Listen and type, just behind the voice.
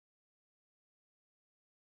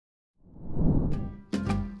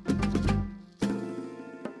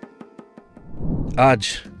आज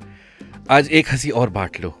आज एक हंसी और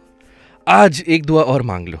बांट लो, आज एक दुआ और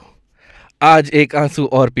मांग लो, आज एक आंसू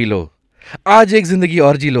और पी लो, आज एक जिंदगी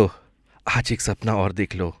और जी लो, आज एक सपना और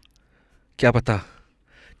देख लो. क्या पता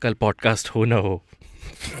कल पॉडकास्ट हो ना हो.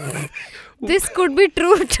 This could be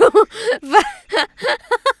true too.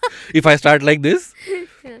 If I start like this,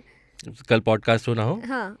 कल पॉडकास्ट हो ना हो.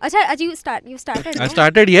 हाँ. अच्छा, you started. I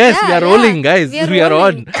started. Yes, Yeah, we are rolling, guys. We are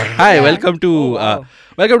on. Hi, Yeah. welcome to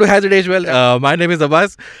Has It Aged Well. My name is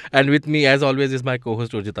Abbas, and with me, as always, is my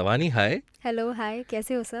co-host Urjit Awani. Hi. Hello, hi.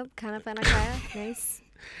 कैसे हो सब? खाना पाना खाया? Nice.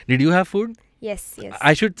 Did you have food? Yes. I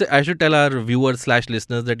should tell our viewers /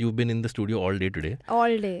 listeners that you've been in the studio all day today.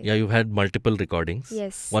 All day. Yeah, you've had multiple recordings.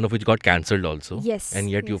 Yes. One of which got cancelled also. Yes.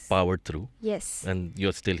 And yet you've powered through. Yes. And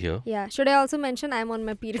you're still here. Yeah. Should I also mention I'm on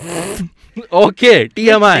my period? Okay,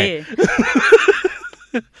 TMI.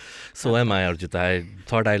 So am I, Arjita. I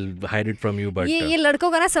thought I'll hide it from you, but ये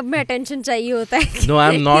लड़कों का ना सब में attention चाहिए होता है. no,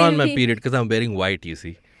 I'm not on my period because I'm wearing white. You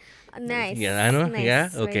see. Nice. Yeah, I know. Nice. Yeah.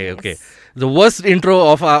 Okay. Very Okay. nice. The worst intro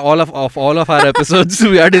of all of our episodes.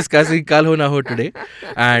 We are discussing Kal Ho Na Ho today,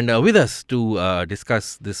 and with us to discuss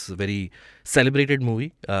this very celebrated movie.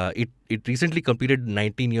 It recently completed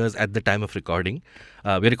 19 years at the time of recording.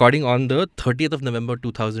 We're recording on the 30th of November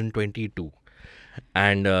 2022.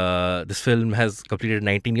 And this film has completed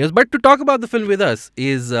 19 years. But to talk about the film with us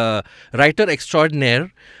is writer extraordinaire,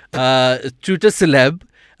 tutor celeb,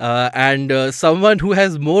 and someone who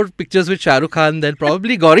has more pictures with Shah Rukh Khan than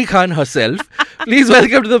probably Gauri Khan herself. Please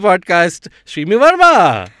welcome to the podcast, Shreemi Verma.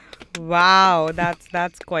 Wow,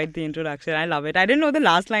 that's quite the introduction. I love it. I didn't know the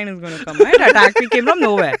last line is going to come. Right? Attack me came from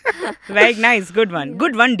nowhere. Very nice. Good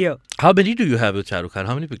one, dear. How many do you have with Shah Rukh Khan?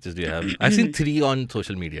 How many pictures do you have? I've seen 3 on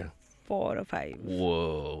social media. 4 or 5.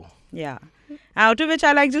 Whoa. Yeah. Out of which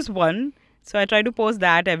I like just one. So I try to post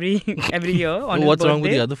that every year on his What's wrong with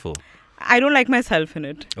birthday. the other 4? I don't like myself in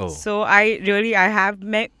it. Oh. So I have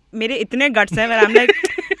mere itne guts hai where I'm like,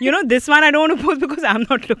 this one I don't want to post because I'm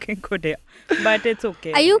not looking good here. But it's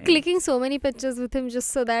okay. Are you clicking so many pictures with him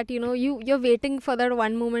just so that you're waiting for that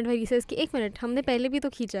one moment where he says कि एक minute हमने पहले भी तो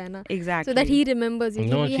खींचा है ना. Exactly. So that he remembers you.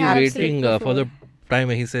 No, We she's have waiting clicked for the before. time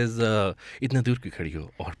where he says, इतना दूर क्यों खड़ी हो?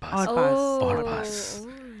 और पास. और पास.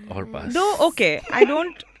 और पास. Though, okay, I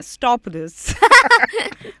don't stop this.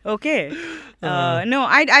 Okay. No,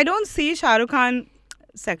 I don't see Shah Rukh Khan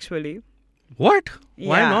sexually. What?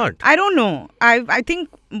 Why Yeah. not? I don't know. I think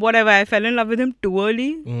whatever, I fell in love with him too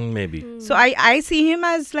early. Maybe. So I see him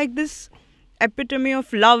as like this epitome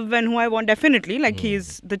of love and who I want definitely. Like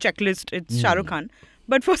he's the checklist, it's Shah Rukh Khan.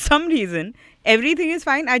 But for some reason, everything is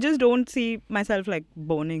fine. I just don't see myself like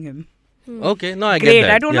boning him. Okay, no, I Great. get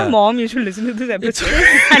that. I don't know, Mom, you should listen to this episode.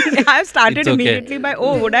 And I've started It's okay. immediately by,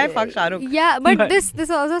 would I fuck Shah Rukh? Yeah, but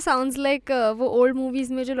this also sounds like वो old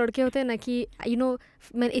movies में जो लड़के होते हैं ना कि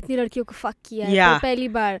मैंने इतनी लड़कियों को fuck किया है Yeah. तो पहली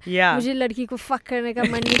बार Yeah. मुझे लड़की को fuck करने का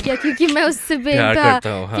मन नहीं किया क्योंकि मैं उससे प्यार बेटा करता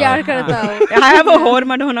हूँ, हाँ. प्यार करता हूँ. I have a whore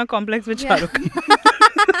Madonna complex with Shah Rukh.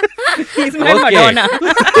 He's my Okay. Madonna.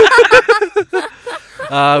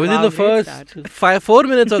 Within Wow, the great first 4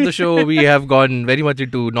 minutes of the show, we have gone very much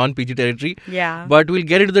into non-PG territory. Yeah. But we'll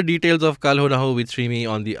get into the details of Kal Ho Na Ho with Shreemi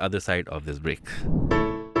on the other side of this break.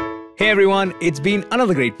 Hey everyone, it's been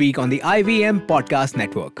another great week on the IVM Podcast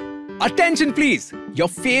Network. Attention please! Your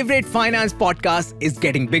favorite finance podcast is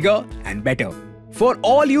getting bigger and better. For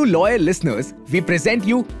all you loyal listeners, we present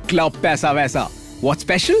you Club Paisa Vaisa. What's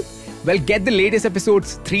special? Well, get the latest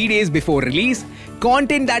episodes 3 days before release,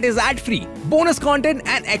 content that is ad-free, bonus content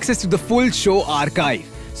and access to the full show archive.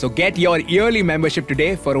 So get your yearly membership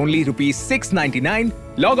today for only rupees $6.99.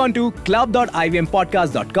 Log on to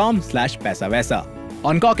club.ivmpodcast.com/paisavesa.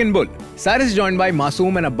 On Cock and Bull, Cyrus is joined by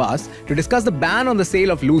Masoom and Abbas to discuss the ban on the sale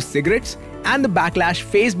of loose cigarettes and the backlash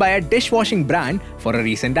faced by a dishwashing brand for a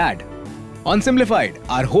recent ad. On Simplified,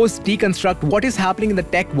 our hosts deconstruct what is happening in the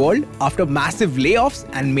tech world after massive layoffs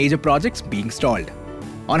and major projects being stalled.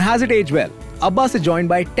 On Has It Aged Well, Abbas is joined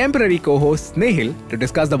by temporary co-host Snehil to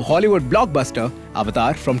discuss the Hollywood blockbuster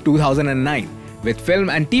Avatar from 2009 with film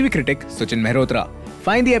and TV critic Suchin Mehrotra.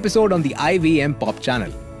 Find the episode on the IVM Pop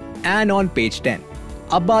channel. And on page 10,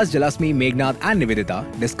 Abbas, Jalasmi, Meghnad and Nivedita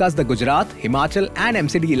discuss the Gujarat, Himachal and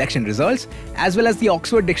MCD election results as well as the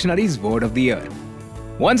Oxford Dictionary's Word of the Year.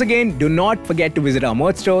 Once again, do not forget to visit our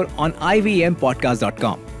merch store on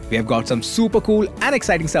ivmpodcast.com. We have got some super cool and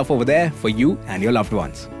exciting stuff over there for you and your loved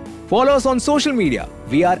ones. Follow us on social media.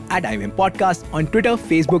 We are at IVM Podcast on Twitter,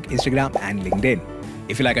 Facebook, Instagram and LinkedIn.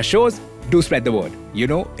 If you like our shows, do spread the word.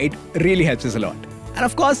 It really helps us a lot. And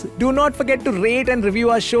of course, do not forget to rate and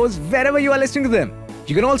review our shows wherever you are listening to them.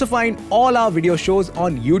 You can also find all our video shows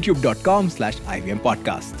on youtube.com/IVM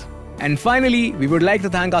Podcast. And finally, we would like to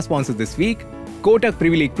thank our sponsors this week, Kotak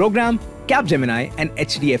Privy League Program, Capgemini and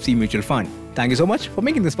HDFC Mutual Fund. Thank you so much for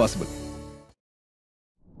making this possible.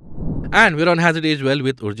 And we're on Hazard Age Well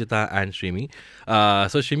with Urjita and Shreemi.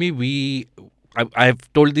 So Shreemi,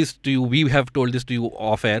 I've told this to you, we have told this to you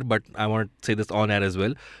off air, but I want to say this on air as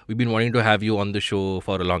well. We've been wanting to have you on the show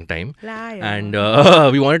for a long time. Liar. And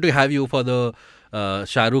we wanted to have you for the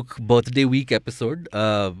Shah Rukh birthday week episode.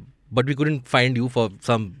 But we couldn't find you for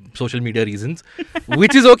some social media reasons,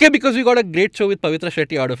 which is okay because we got a great show with Pavitra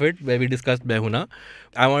Shetty out of it where we discussed Behuna.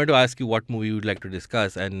 I wanted to ask you what movie you would like to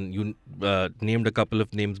discuss, and you named a couple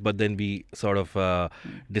of names, but then we sort of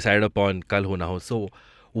decided upon Kal Ho Na Ho. So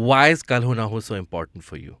why is Kal Ho Na Ho so important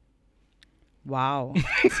for you? Wow.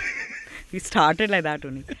 We started like that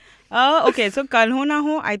only. Okay, so Kal Ho Na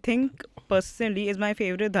Ho, I think personally is my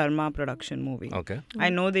favorite Dharma production movie. Okay. I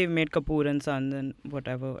know they've made Kapoor and Sons and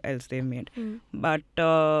whatever else they've made. But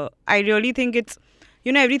I really think it's,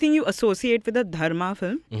 you know, everything you associate with a Dharma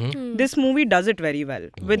film, this movie does it very well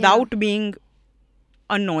without being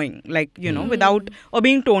annoying, like, you know, without, or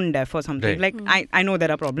being tone deaf or something. Right. Like, I know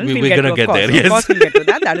there are problems. We're We'll gonna get to, get of course. there, yes. Of course we'll get to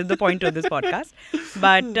that. That is the point of this podcast.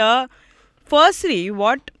 But firstly,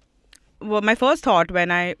 my first thought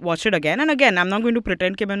when I watched it again, and again, I'm not going to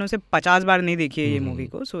pretend कि मैंने उसे 50 बार नहीं देखी है ये movie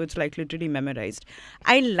को, so it's like literally memorized.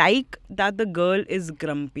 I like that the girl is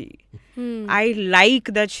grumpy. I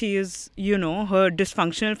like that she is, you know, her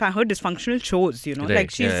dysfunctional shows, you know, Right.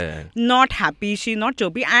 like she's Yeah. not happy, she's not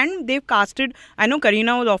chirpy, and they've casted, I know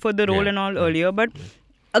Kareena was offered the role Yeah. and all earlier, but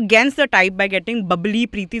against the type by getting bubbly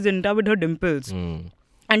Preeti Zinta with her dimples.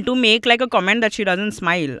 And to make like a comment that she doesn't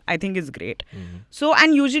smile, I think is great. So,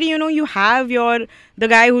 and usually, you know, you have the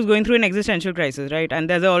guy who's going through an existential crisis, right? And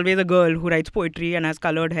there's always a girl who writes poetry and has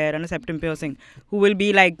colored hair and a septum piercing who will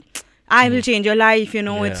be like, I will change your life, you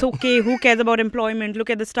know, it's okay. Who cares about employment? Look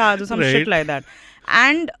at the stars or some shit like that.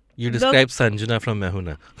 And You describe Sanjana from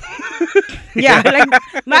Mehuna. yeah,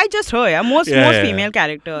 like why just her? Yeah, most Yeah. female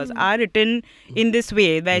characters are written in this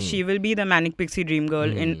way where she will be the manic pixie dream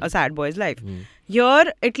girl in a sad boy's life.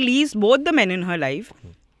 Here, at least both the men in her life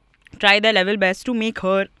try their level best to make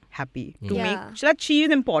her happy, to make so that she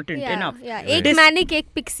is important enough. Yeah, एक manic, एक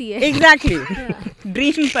pixie है. Exactly.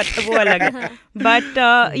 Dream पता वो अलग है. But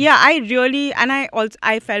yeah, I really, and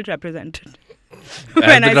I felt represented.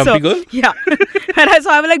 When I saw, girl? Yeah, when I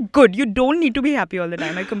saw, I was like, good. You don't need to be happy all the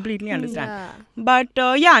time. I completely understand. But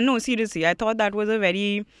yeah, no, seriously, I thought that was a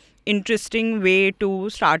very interesting way to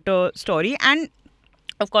start a story. And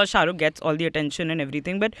of course, Shah Rukh gets all the attention and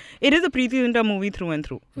everything. But it is a Preeti Zinta movie through and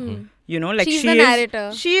through. You know, like She's the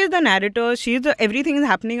narrator. She is the narrator. Everything is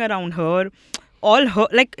happening around her. All her,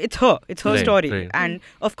 like it's her story. Right. And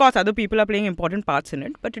of course, other people are playing important parts in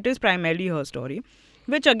it. But it is primarily her story.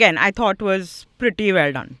 Which again, I thought was pretty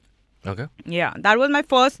well done. Okay. Yeah, that was my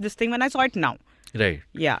first thing when I saw it now. Right.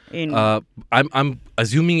 Yeah. I'm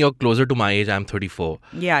assuming you're closer to my age. I'm 34.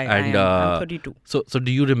 Yeah, and I'm 32. So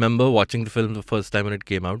do you remember watching the film the first time when it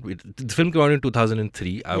came out? The film came out in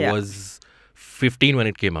 2003. I was 15 when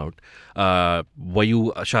it came out. Were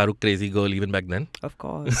you a Shah Rukh crazy girl even back then? Of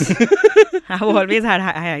course. I've always had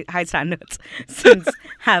high standards since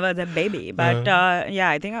I was a baby. But yeah,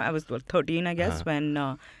 I think I was 13, I guess, when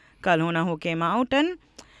Kal Ho Na Ho came out. And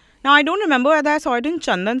now I don't remember whether I saw it in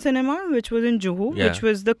Chandan Cinema, which was in Juhu, which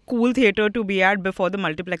was the cool theatre to be at before the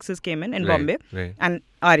multiplexes came in Bombay and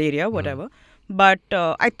our area, whatever. But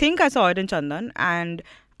I think I saw it in Chandan, and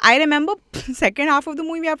I remember second half of the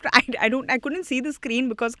movie after I couldn't see the screen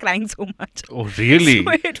because crying so much. Oh, really?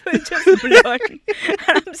 So it was just blurred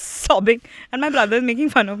and I'm sobbing and my brother is making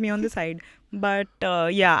fun of me on the side. But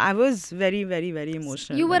yeah, I was very, very, very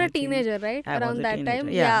emotional. You were a teenager, right? Around that time?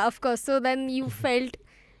 Yeah, of course. So then you felt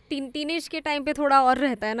teenage के time पे थोड़ा और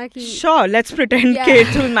रहता है ना कि Sure, let's pretend कि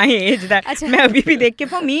it was my age that मैं अभी भी देख के,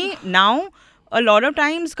 for me now a lot of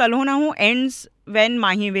times Kal Ho Na Ho ends when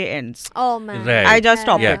Mahi Way ends. Oh man. Right. I just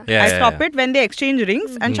stop it. Yeah, I stop it when they exchange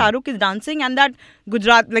rings and Shah Rukh is dancing and that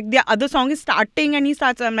Gujarat, like the other song is starting and he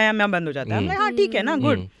starts मैं बंद हो जाता है. मैं हाँ ठीक है ना,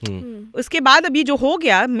 good. उसके बाद अभी जो हो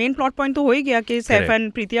गया main plot point तो हो ही गया कि Saif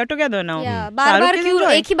and Preeti are together now. बार-बार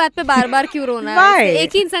क्यों एक ही बात पे बार-बार क्यों रोना है?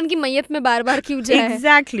 एक ही इंसान की मैयत में बार-बार क्यों जाए?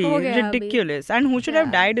 Exactly. Ridiculous. And who should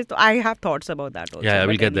have died is I have thoughts about that also. Yeah,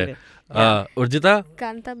 we'll get there. Urjita?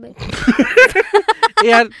 Kantaben.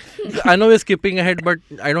 Yeah, I know we're skipping ahead, but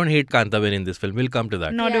I don't hate Kantaben in this film. We'll come to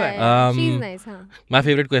that. No, do I? She's nice, huh? My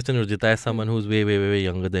favorite question, Urjita, as someone who's way, way, way, way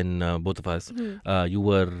younger than both of us. You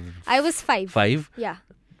were... I was 5. 5? Yeah.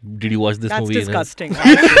 did you watch this That's movie? disgusting.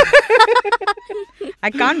 honestly. I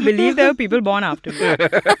can't believe there were people born after me.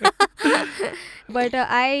 But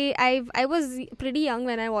I was pretty young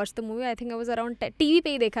when I watched the movie. I think I was around TV पे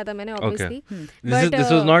ही देखा था मैंने obviously.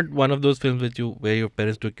 This was not one of those films where your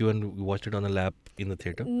parents took you and you watched it on a lap in the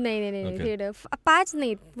theater. नहीं Okay. theater 5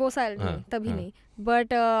 नहीं वो साल नहीं तभी नहीं.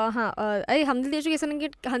 But हाँ अरे हमदिल दे चुके सनम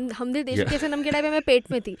के टाइम पे मैं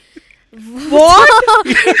पेट में थी. What?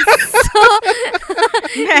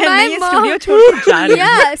 My mom,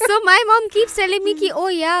 yeah, so my mom keeps telling me कि oh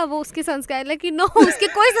yeah वो उसके संस्कार like no उसके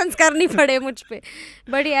कोई संस्कार नहीं पड़े मुझ पे.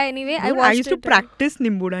 But yeah, anyway, I watched I used to it. practice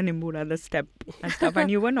Nimbuda the step and stuff,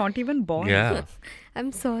 and you were not even born. Yeah.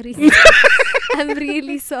 I'm sorry. I'm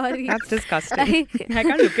really sorry. That's disgusting. I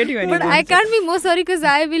can't look at you anymore. But I can't be more sorry because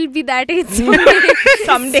I will be that age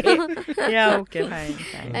someday. So, Yeah, okay, fine.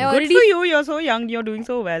 I Good already- for you. You're so young. You're doing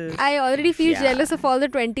so well. I already feel Yeah. jealous of all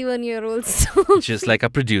the 21-year-olds. So, Just like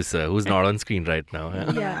a producer who's not on screen right now.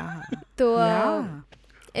 Yeah. yeah. So, Yeah.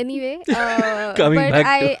 anyway, Coming but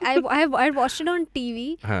back I watched it on TV,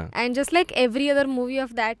 Huh. and just like every other movie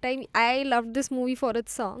of that time, I loved this movie for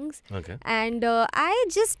its songs. Okay. And I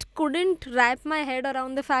just couldn't wrap my head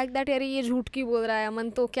around the fact that यार ये झूठ की बोल रहा है अमन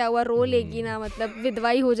तो क्या हुआ रो लेगी ना मतलब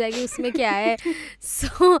विधवाई हो जाएगी उसमें क्या है.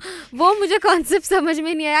 So वो मुझे कॉन्सेप्ट समझ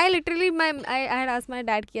में नहीं आया. I literally I had asked my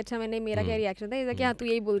dad कि अच्छा मैंने मेरा क्या रिएक्शन था. ऐसा कि हाँ तू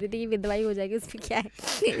यही बोल रही थी कि विधवाई हो जाएगी उसमें क्या है.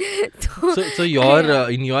 So your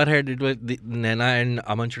in your head it was Naina and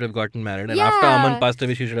Aman should have gotten married, and after Yeah. Aman passed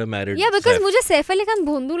away she should have married. Yeah, because Saif. मुझे सैफ अली खान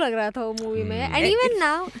भोंदू लग रहा था वो मूवी में. And even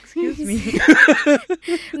now, Excuse me.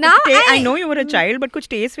 now I know you were a child, but कुछ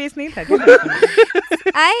taste waste नहीं था क्या?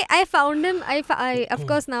 I found him. I of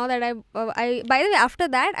course now that I by the way after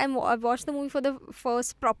that I watched the movie for the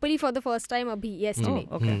first time yesterday.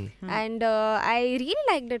 Oh, okay. And I really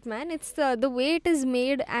liked it, man. It's the way it is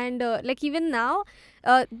made, and like even now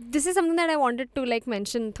this is something that I wanted to like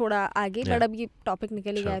mention थोड़ा आगे, Yeah. but अब ये topic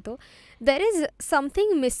निकल ही Sure. गया तो there is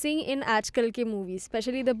something missing in आजकल के movies,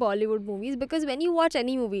 especially the Bollywood movies, because when you watch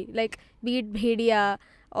any movie like be it Bhediya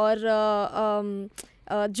or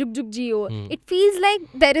जुग जुग जियो, it feels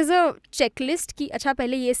like there is a checklist कि अच्छा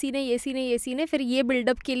पहले ये सीन है ये सीन है ये सीन है फिर ये build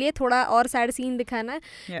up के लिए थोड़ा और sad scene दिखाना है.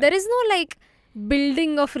 Yeah. There is no like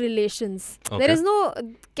building of relations. Okay. There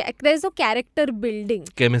is no character building.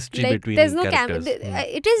 Chemistry Like between there's no characters.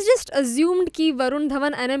 it is just assumed कि वरुण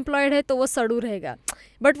धवन unemployed है तो वो सड़ू रहेगा.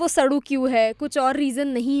 बट वो सड़ू क्यों है, कुछ और रीजन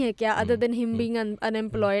नहीं है क्या other than him being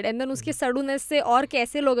unemployed. And then उसके सड़ूनेस से और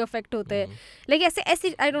कैसे लोग अफेक्ट होते हैं. लाइक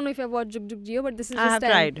ऐसे I don't know if you have watched जुग जुग जियो, but this is I have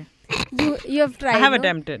tried. you have tried. I have no?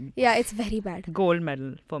 attempted. Yeah, it's very bad. Gold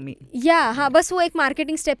medal for me. Yeah, हाँ बस वो एक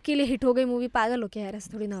marketing step के लिए hit हो गई मूवी. पागल हो क्या यार,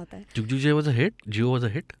 ऐसा थोड़ी ना होता है. Jug Jug Jay was a hit? Geo was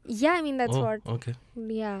a hit? Yeah, I mean that's Oh, what. okay.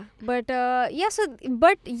 Yeah, but yeah, so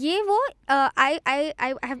but ये वो I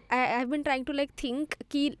have been trying to like think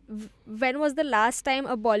कि when was the last time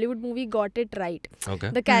a Bollywood movie got it right? Okay.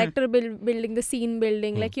 The character building, the scene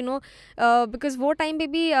building, like you know, because वो time पे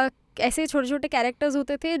भी ऐसे छोटे छोटे characters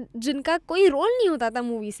होते थे जिनका कोई रोल नहीं होता था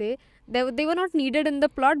मूवी से. They were not needed in the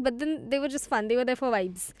plot, but then they were just fun. They were there for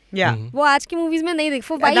vibes. Yeah. वो आज की मूवीज में नहीं देख.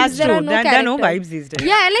 For vibes That's there true. are no There are no characters. vibes these days.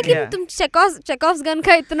 Yeah, लेकिन Yeah. तुम Chekhov's gun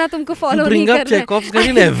का इतना तुमको follow Bring नहीं up करना है. Chekhov's gun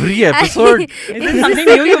in every episode. Is this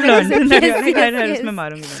something new you've learned? Yes, yes. उसमें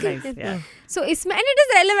मारूंगी मैं. Nice. Yeah. So इसमें, and it is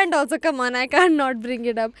relevant also. Come on, I can't not bring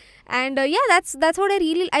it up. And yeah, that's what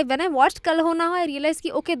when I watched Kal Ho Na Ho, I realized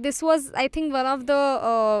कि okay, this was I think one of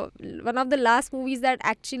the last movies that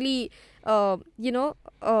actually you know.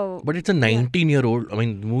 But it's a 19-year-old. I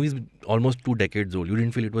mean, the movie's almost 2 decades old. You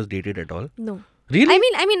didn't feel it was dated at all? No. Really?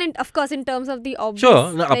 I mean, of course, in terms of the obvious. Sure.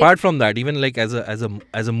 No, like, apart from that, even like as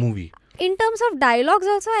a movie. in terms of dialogues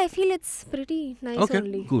also, I feel it's pretty nice Okay.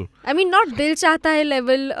 only. Cool. I mean, not Dil Chahta Hai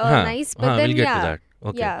level nice, but then we'll get yeah. to that.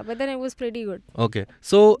 Okay. Yeah, but then it was pretty good. Okay.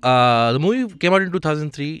 So, the movie came out in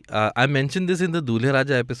 2003. I mentioned this in the Dulhe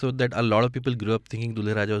Raja episode that a lot of people grew up thinking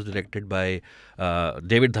Dulhe Raja was directed by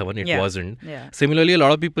David Dhawan. It wasn't. Yeah. Similarly, a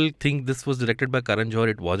lot of people think this was directed by Karan Johar.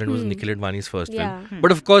 It wasn't. It was Nikhil Advani's first Yeah. film.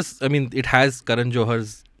 But of course, I mean, it has Karan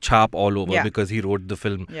Johar's chap all over Yeah. because he wrote the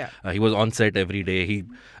film. Yeah. He was on set every day. He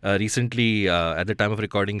recently, at the time of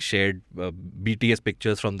recording, shared BTS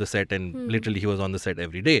pictures from the set, and literally he was on the set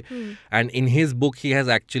every day. And in his book, he has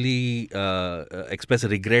actually expressed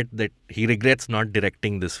regret that he regrets not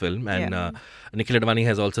directing this film. And Nikhil Advani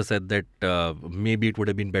has also said that maybe it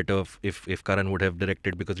would have been better if Karan would have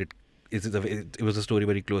directed, because it was a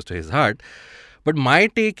story very close to his heart. But my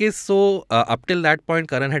take is, so up till that point,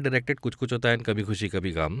 Karan had directed Kuch Kuch Hota Hai and Kabhi Khushi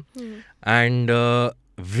Kabhi Gum. And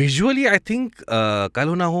visually, I think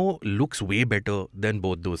Kal Ho Na Ho looks way better than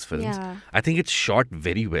both those films. Yeah. I think it's shot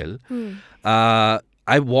very well.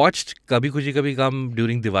 I watched Kabhi Khushi Kabhi Gum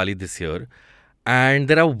during Diwali this year, and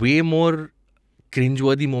there are way more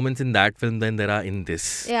cringeworthy moments in that film than there are in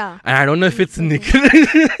this. Yeah. And I don't know if it's Nikhil.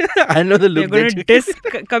 I know the They're look going that to you... diss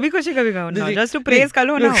Kabhi Khushi Kabhi Gum now, just to praise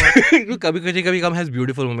Kalo now. Kabhi Khushi Kabhi Gum has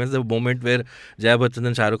beautiful moments. The moment where Jaya Bachchan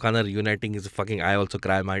and Shah Rukh Khan are reuniting is fucking... I also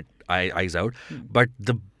cry my eyes out. But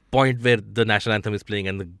the point where the national anthem is playing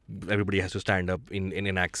and everybody has to stand up in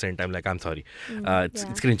an accent, I'm like, I'm sorry. It's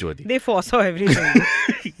cringeworthy. They foresaw everything.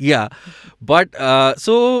 Yeah. But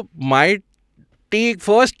so my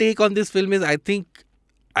first take on this film is, I think,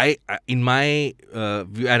 in my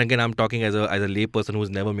view, and again I'm talking as a lay person who's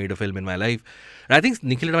never made a film in my life, I think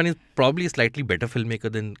Nikhil Advani is probably a slightly better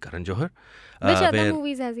filmmaker than Karan Johar. Which other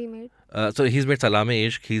movies has he made? So he's made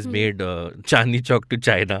Salame-Ishq, he's made Chandni Chowk to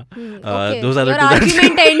China. Okay. Those are the Your two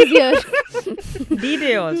argument ends here.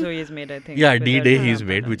 D-Day also he's made, I think. Yeah, D-Day he's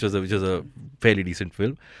made, which was a fairly decent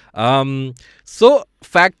film. So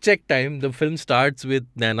fact check time. The film starts with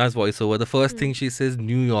Naina's voiceover. The first thing she says,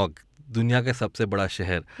 New York, दुनिया का सबसे बड़ा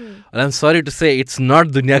शहर. And I'm sorry to say, it's not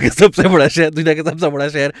दुनिया का सबसे बड़ा शहर. दुनिया का सबसे बड़ा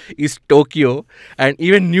शहर is Tokyo, and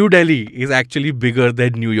even New Delhi is actually bigger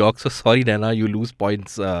than New York. So sorry, Naina, you lose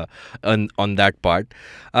points on that part.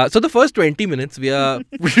 So the first 20 minutes, we are...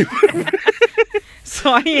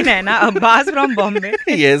 Sorry, Naina. Abbas from Bombay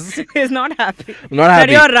Yes. is not happy. Not That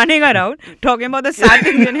happy. you're running around talking about the sad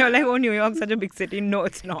things and you're like, oh, New York's such a big city. No,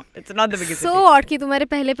 it's not. It's not the biggest So city. odd कि तुम्हारे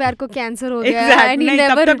पहले प्यार को cancer हो गया. Exactly. And he नहीं,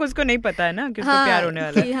 never... तब तक उसको नहीं पता है ना कि उसको प्यार होने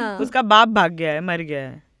वाला है. हाँ. उसका बाप भाग गया है, मर गया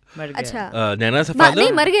है. अच्छा. Naina's father,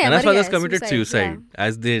 नहीं, मर गया, Naina's मर father has गया, committed suicide, suicide,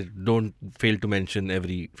 as they don't fail to mention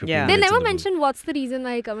every 15 Yeah. They minutes never in the mentioned what's the reason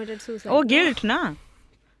why he committed suicide. Oh, guilt, na?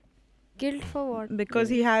 Guilt for what? Because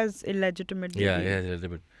he has illegitimate movie. baby.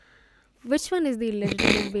 Yeah. Which one is the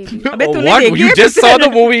illegitimate baby? अबे Oh, तूने what? देखी You है just picture? saw the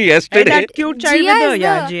movie yesterday. That cute child Jia with the... is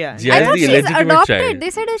Yeah, the- Jia. Jia I is thought the she's illegitimate adopted. child. They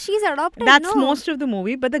said she's adopted. That's no. most of the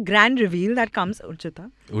movie, but the grand reveal that comes,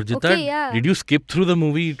 Urjita. Urjita, Okay, yeah. did you skip through the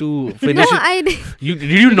movie to finish No, it? I did. Did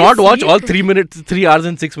you not watch all 3 hours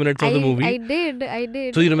and 6 minutes of the movie? I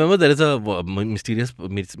did. So you remember there is a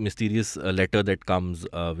mysterious letter that comes,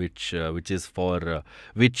 which is for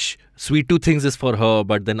which Sweet Tooth thinks is for her,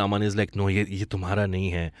 but then Aman is like, no, ye tumhara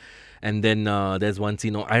nahi hai. And then there's one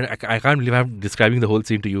scene. I can't believe I'm describing the whole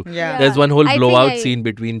scene to you. Yeah. There's one whole I blowout think scene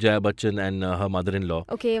between Jaya Bachchan and her mother-in-law.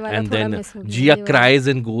 Okay, वाला And थोड़ा then miss हो गया, Jia ये वाला. cries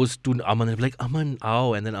and goes to Aman and is like, Aman,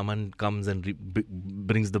 ow. And then Aman comes and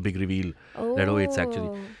brings the big reveal that, it's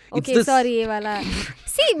actually... It's Okay, this- sorry, ये वाला.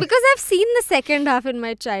 See, because I've seen the second half in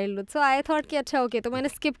my childhood, so I thought कि अच्छा okay, तो मैंने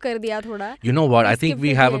skip कर दिया थोड़ा. You know what? I think skipped we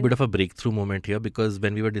at have the a bit end. of a breakthrough moment here, because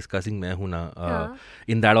when we were discussing Main Hoon Na, हाँ.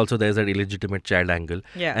 in that also there's an illegitimate child angle.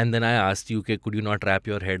 Yeah. And then I asked you, okay, could you not wrap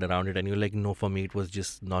your head around it? And you're like, no, for me it was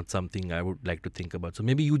just not something I would like to think about. So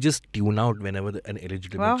maybe you just tune out whenever an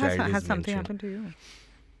illegitimate Wow, child has is something mentioned. happened to you?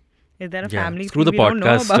 Is there a Yeah. family Screw thing the we don't know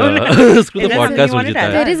podcast. about? Screw the Is that something podcast, you want to Urjita.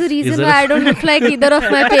 tell There is a Is reason there why I don't look like either of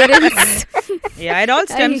my parents. Yeah, it all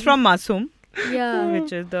stems from Masoom, Yeah.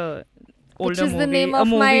 which is the older Which is movie. the name a of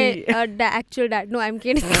my movie. actual dad. No, I'm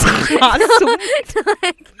kidding. Masoom.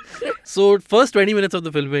 So first 20 minutes of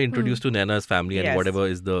the film we're introduced to Naina's family and Yes. whatever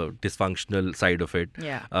is the dysfunctional side of it.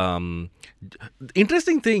 Yeah.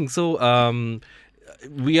 Interesting thing. So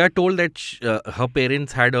we are told that her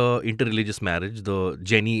parents had a interreligious marriage. The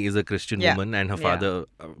Jenny is a Christian Yeah. woman and her Yeah. father,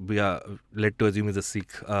 we are led to assume, is a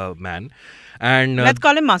Sikh man. And Let's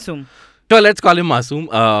call him Masoom. so let's call him Masoom.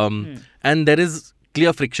 And there is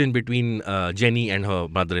clear friction between Jenny and her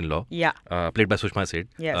mother-in-law, Yeah. played by Sushma Seth,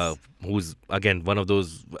 Yes. who's again one of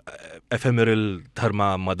those ephemeral dharma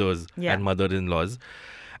mothers Yeah. and mother-in-laws.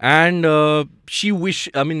 And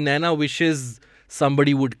Naina wishes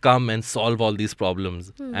somebody would come and solve all these problems.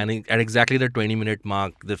 And at exactly the 20-minute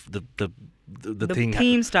mark, the thing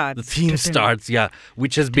theme starts. The theme starts, yeah,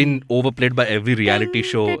 which has been overplayed by every reality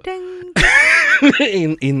show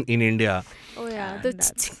in India. Oh yeah.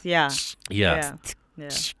 Yeah. Yeah.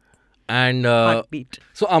 Yeah. And Heartbeat.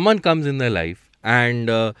 so Aman comes in their life, and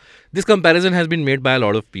this comparison has been made by a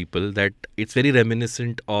lot of people that it's very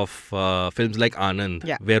reminiscent of films like Anand,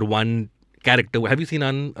 Yeah. where one character... Have you seen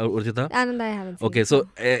Anand, Urjita? Anand, I haven't seen. Okay, so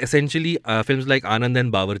essentially films like Anand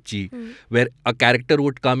and Bawarchi, where a character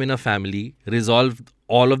would come in a family, resolve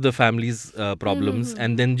all of the family's problems,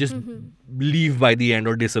 and then just leave by the end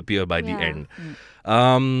or disappear by the Yeah.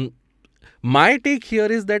 end. My take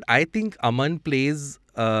here is that I think Aman plays...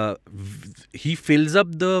 he fills up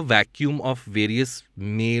the vacuum of various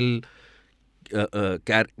male...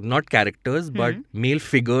 not characters, but male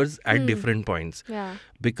figures at different points. Yeah.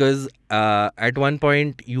 Because at one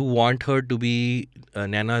point you want her to be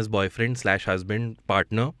Naina's boyfriend / husband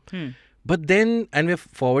partner, But then, and we're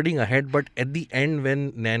forwarding ahead, but at the end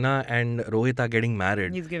when Naina and Rohit are getting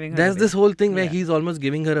married, He's giving her there's away. this whole thing where Yeah. he's almost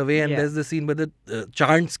giving her away, and Yeah. there's the scene where the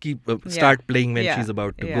chants keep start playing when Yeah. she's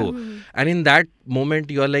about to Yeah. go. And in that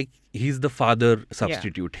moment, you're like, he's the father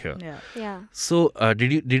substitute here. Yeah. Yeah. So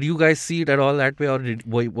did you guys see it at all that way, or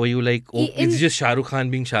were you like, oh, it's just Shah Rukh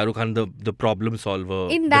Khan being Shah Rukh Khan, the problem solver,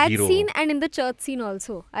 In the that hero? scene and in the church scene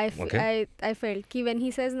also, I felt कि when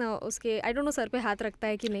he says ना उसके I don't know sir पे हाथ रखता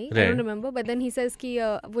है कि नहीं, I don't remember, but then he says कि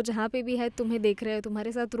वो जहाँ पे भी है तुम्हें देख रहे हो,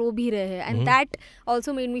 तुम्हारे साथ रो भी रहे हैं, and that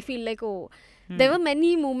also made me feel like, oh, there were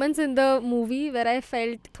many moments in the movie where I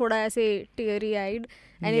felt थोड़ा ऐसे teary eyed,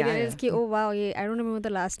 and I realized कि oh wow, I don't remember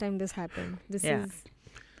the last time this happened. This is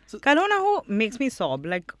Kalona Ho makes me sob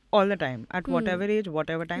like all the time. At whatever age,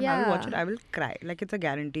 whatever time I will watch it, I will cry. Like it's a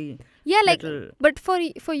guarantee. like but for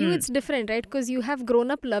you it's different, right? Because you have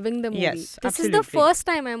grown up loving the movie. Yes, this is the first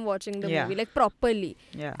time I'm watching the movie like properly.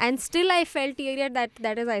 Yeah. And still I felt teary eyed.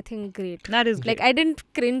 That is I think great. That is great. Like I didn't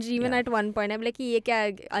cringe even at one point. I'm like ये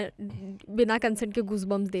क्या बिना consent के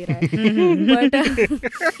goosebumps दे रहा है. But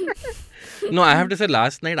No, I have to say,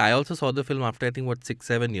 last night I also saw the film after I think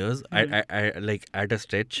 6-7 years. I like at a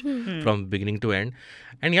stretch from beginning to end,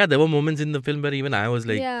 and yeah, there were moments in the film where even I was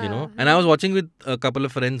like, you know, and I was watching with a couple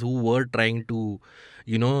of friends who were trying to,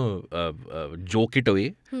 you know, joke it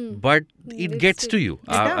away, but it gets to you.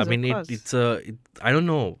 I mean, it's I don't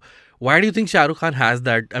know. Why do you think Shah Rukh Khan has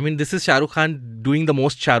that? I mean, this is Shah Rukh Khan doing the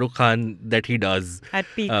most Shah Rukh Khan that he does. At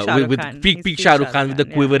peak Shah Rukh Khan. With peak Shah Rukh Khan, with the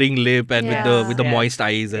quivering lip and with the moist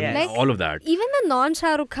eyes and Like, all of that. even the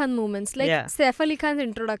non-Shah Rukh Khan moments, like Saif Ali Khan's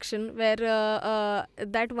introduction, where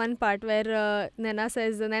that one part where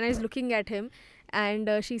Naina is looking at him, and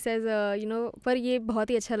she says, you know, पर ये बहुत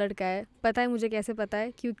ही अच्छा लड़का है. पता है मुझे कैसे पता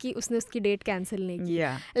है? क्योंकि उसने उसकी डेट कैंसिल नहीं की.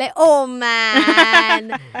 Yeah. Like, oh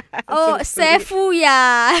man, oh Saifu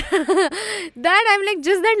yaar. That I'm like,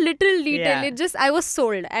 just that little detail. It just, I was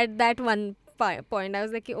sold at that one point. I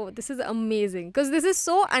was like, oh, this is amazing, because this is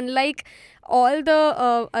so unlike all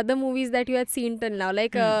the other movies that you had seen till now.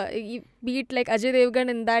 Like be it like Ajay Devgan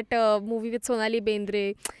in that movie with Sonali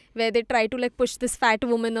Bendre, where they try to like push this fat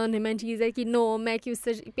woman on him, and she's like, no, मैं क्यों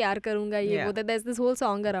उससे प्यार करूँगा ये वो. There's this whole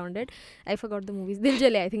song around it. I forgot the movies. Dil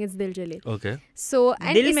Jale, I think it's Dil Jale. Okay. So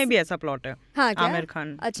and Dil में भी ऐसा plot है. हाँ क्या? Amir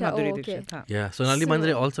Khan, अच्छा, Madhuri okay. Dixit. हाँ. Yeah, Sonali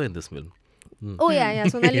Bendre also in this film. Oh yeah,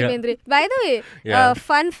 Sonali Bendre. By the way,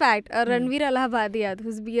 fun fact: Ranveer Allahabadiad,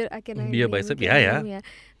 who's beer bicep,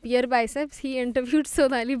 Beer Biceps, he interviewed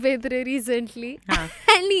Sonali Bendre recently, and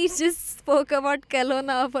he just spoke about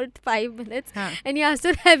Kelowna for 5 minutes, and he asked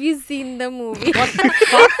her, "Have you seen the movie?" What the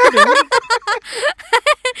fuck, dude?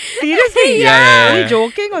 Seriously? Yeah. Are you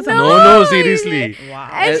joking or something? No, seriously. Wow.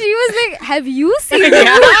 And she was like, "Have you seen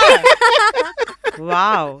it?"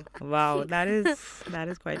 Wow. That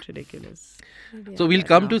is quite ridiculous. So we'll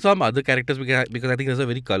come to some other characters because I think there's a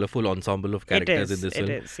very colorful ensemble of characters in this film.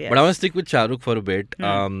 It is, yes. But I want to stick with Shah Rukh for a bit.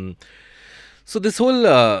 So this whole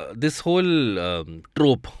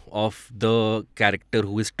trope of the character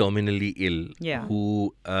who is terminally ill,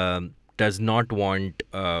 who does not want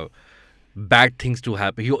bad things to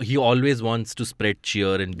happen. He always wants to spread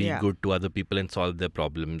cheer and be good to other people and solve their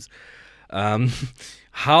problems.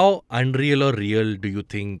 How unreal or real do you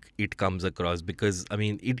think it comes across? Because I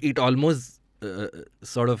mean, it almost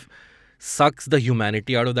sort of sucks the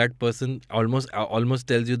humanity out of that person. Almost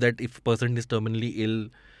tells you that if a person is terminally ill,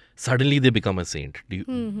 suddenly they become a saint. Do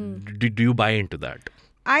you buy into that?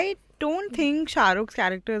 I don't think Shah Rukh's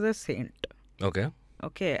character is a saint.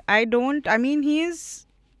 Okay. I don't. I mean, he's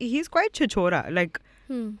quite chichora. Like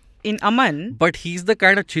in Aman. But he's the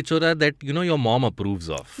kind of chichora that, you know, your mom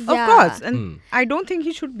approves of. Of course. And I don't think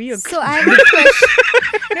he should be a... So I have a question.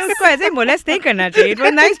 उसको ऐसे molest नहीं करना चाहिए. It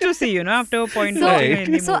was nice to see, you know, after a point. So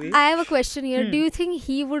movie. I have a question here. Do you think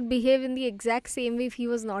he would behave in the exact same way if he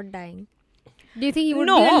was not dying? Do you think he would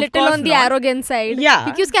be a little on the arrogant side? Yeah.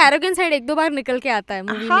 क्योंकि उसका arrogant side एक दो बार निकल के आता है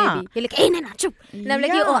movie में भी. You're like, hey, ना चुप. And I'm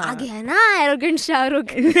like, oh, आ गया ना arrogant Shah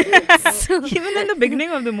Rukh. Even in the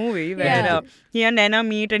beginning of the movie, where he and Naina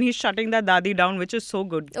meet and he's shutting that dadi down, which is so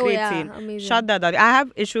good. Great scene. Amazing. Shut that dadi. I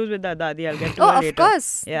have issues with that dadi. I'll get to her later. Of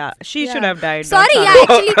course. Yeah, she should have died. Sorry,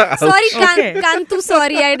 Kantu,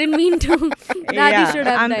 sorry, I didn't mean to. Dadi should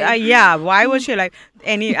have died. Why was she like...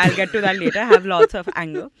 I'll get to that later. I have lots of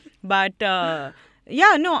anger. But...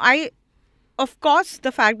 of course,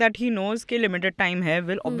 the fact that he knows कि limited time है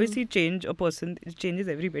will obviously change a person. It changes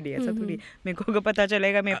everybody. ऐसा थोड़ी मेरे को अगर पता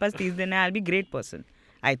चलेगा मेरे पास 30 दिन है, I'll be great person.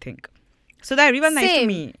 I think. so that everyone's nice to Same.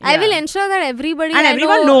 me. I will Yeah. ensure that everybody And I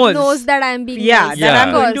everyone know knows. that I am being Yeah, nice. that Yeah.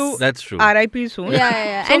 I'm going Of to That's true. RIP soon.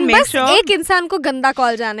 Yeah. So And make बस sure. एक इंसान को गंदा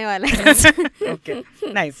call जाने वाला है. Okay,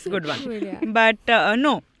 nice, good one. Yeah. But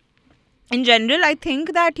no, in general, I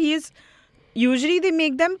think that he is. Usually, they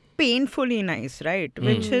make them painfully nice, right?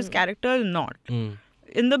 Which his character is not. Mm.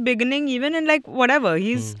 In the beginning, even in like whatever,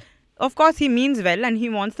 he's. Of course, he means well and he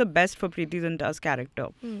wants the best for Preeti Zinta's character.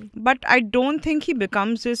 But I don't think he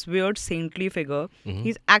becomes this weird saintly figure.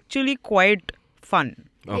 He's actually quite fun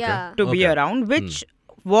Okay. Yeah. to be Okay. around, which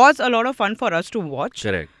was a lot of fun for us to watch.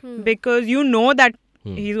 Correct. Because you know that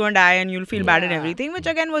he's going to die and you'll feel bad and Yeah. everything, which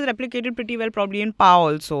again was replicated pretty well probably in Pa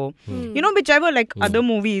also. You know, whichever like other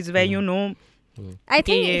movies where you know. I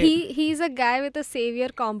think कि- he's a guy with a savior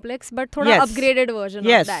complex, but थोड़ा Yes. upgraded version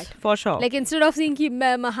Yes, of that. for sure. Like instead of saying कि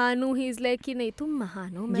मैं महान हूँ, he's like कि नहीं तुम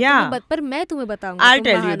महान हो, मैं Yeah. तुम्हें पर मैं तुम्हें बताऊंगा I'll तुम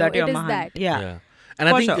tell you महान that हो. you're It is Mahan. that. Yeah. And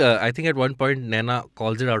I For think sure. I think at one point Naina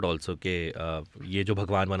calls it out also कि ये जो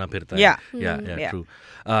भगवान बना फिरता है. Yeah. Yeah, Yeah. true.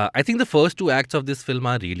 I think the first two acts of this film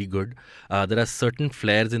are really good. There are certain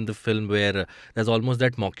flares in the film where there's almost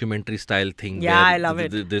that mockumentary style thing. Yeah, where I love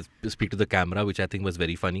they speak to the camera, which I think was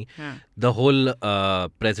very funny. Yeah. The whole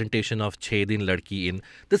presentation of Chhe Din Ladki in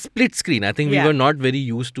the split screen. I think we Yeah. were not very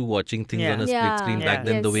used to watching things Yeah. on a split Yeah. screen back Yeah.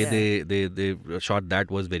 then. The way Yes. they shot that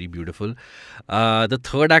was very beautiful. The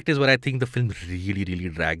third act is where I think the film really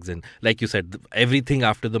drags, and like you said, everything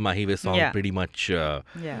after the Mahiwe song Yeah. pretty much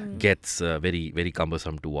Yeah. gets very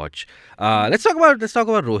cumbersome to watch. Let's talk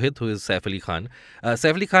about Rohit, who is Saif Ali Khan.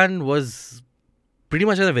 Saif Ali Khan was pretty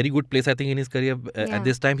much at a very good place, I think, in his career at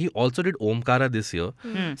this time. He also did Omkara this year,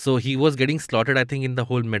 so he was getting slotted, I think, in the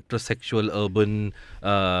whole metrosexual urban,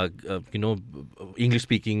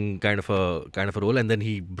 English-speaking kind of a role, and then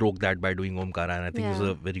he broke that by doing Omkara, and I think it was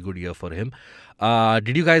a very good year for him.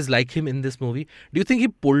 Did you guys like him in this movie? Do you think he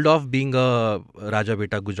pulled off being a Raja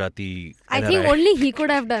Beta Gujarati? I think only he could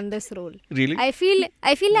have done this role. Really? I feel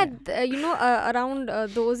that around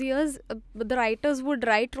those years the writers would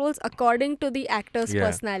write roles according to the actor's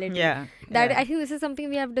personality. Yeah. That Yeah. I think this is something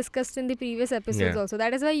we have discussed in the previous episodes Yeah. also.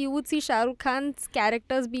 That is why you would see Shah Rukh Khan's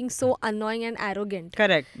characters being so annoying and arrogant.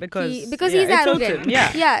 Correct. Because He's it's also- arrogant.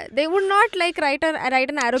 Yeah. They would not like write an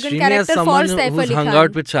arrogant Shreemi, as character for someone Saif who's Ali hung Khan.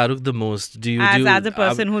 out with Shah Rukh the most, As a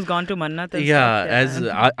person who's gone to Mannat and yeah,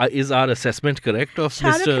 stuff. as is our assessment correct of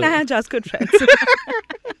Shah Rukh and I Mr. are just good friends.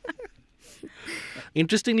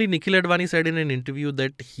 Interestingly, Nikhil Advani said in an interview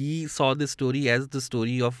that he saw this story as the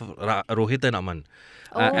story of Rohit and Aman.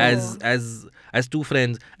 As two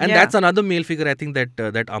friends, and Yeah. that's another male figure I think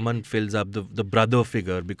that Aman fills up, the brother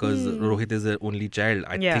figure, because Rohit is the only child,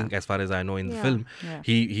 I Yeah. think, as far as I know in the Yeah. film. Yeah.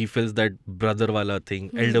 He fills that brother wala thing,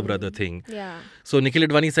 elder brother thing. Yeah. So Nikhil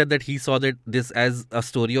Advani said that he saw that this as a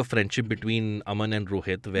story of friendship between Aman and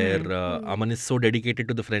Rohit, where Aman is so dedicated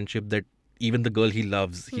to the friendship that even the girl he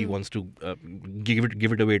loves, he wants to give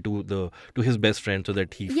it away to his best friend so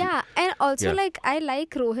that he. Yeah, and also Yeah. like I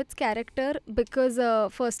like Rohit's character because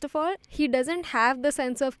first of all he doesn't have the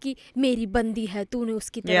sense of कि मेरी बंदी है तूने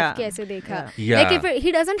उसकी तरफ Yeah. कैसे देखा. Yeah. Like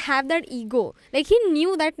he doesn't have that ego. Like he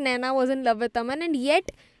knew that Naina was in love with Aman and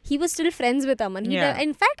yet he was still friends with Aman. Yeah.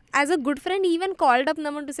 In fact, as a good friend, he even called up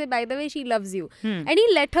Naman to say, by the way, she loves you. And he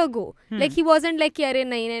let her go. Like he wasn't like कि अरे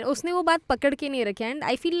नहीं उसने वो बात पकड़ के नहीं रखी. And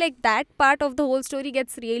I feel like that part of the whole story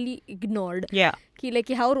gets really ignored. Yeah. कि like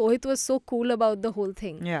how Rohit was so cool about the whole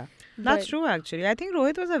thing. Yeah. That's But- true actually. I think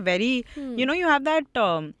Rohit was a very, you have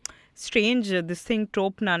that strange this thing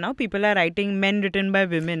trope now. People are writing men written by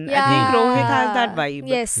women. I think Rohit has that vibe.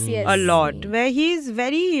 Yes. A lot. Where he's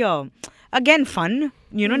very, again, fun.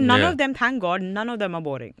 None Yeah. of them, thank God, none of them are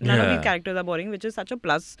boring. None of Yeah. these characters are boring, which is such a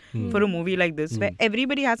plus for a movie like this, where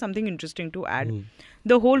everybody has something interesting to add.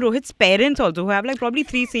 The whole Rohit's parents also, who have like probably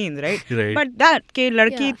 3 scenes, right? Right. But that, के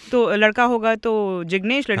लड़की तो लड़का होगा तो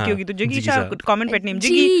जिग्नेश, लड़की होगी तो जिगीशा, जिगीशा. common pet name,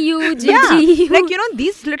 Jiggy. G-U. Like,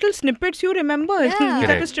 these little snippets you remember. Yeah. He's at a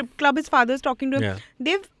Correct. strip club, his father's talking to him. Yeah.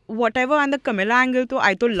 They've, whatever, and the Camilla angle,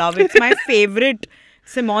 I to love. It's my favorite.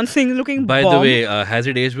 Simon Singh looking By bomb. the way, has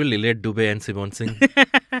it aged well? Lillian Dubey and Simon Singh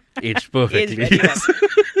aged perfectly. very well.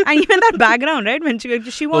 And even that background, right? When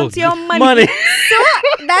she wants your money.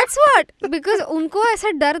 So that's what, because उनको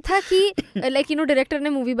ऐसा डर था कि like director ने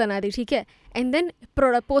movie बना दी, ठीक है, and then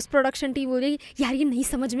post production team बोली यार ये नहीं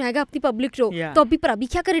समझ में आएगा अपनी public को, Yeah. तो अभी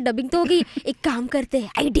क्या करे, dubbing तो हो गई, एक काम करते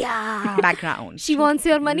हैं, idea, Background. she wants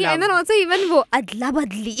your money, and then also even वो अदला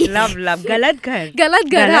बदली, Love. गलत घर.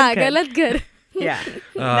 गलत घर, हाँ, गलत घर. Yeah.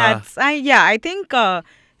 I think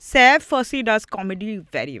Saif firstly does comedy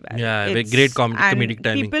very well. Yeah, very It's- great and comedic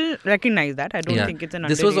timing. People recognize that. I don't Yeah. think it's an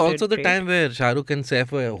This was also the underrated time where Shah Rukh and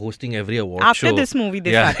Saif were hosting every award After show. this movie,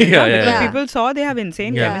 they Yeah, started. yeah, Because yeah. people saw they have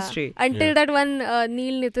insane Yeah. chemistry. Until Yeah. that one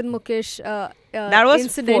Neil Nitin Mukesh That was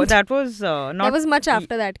incident. that was not. that was much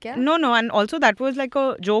after that, kya? No, and also that was like a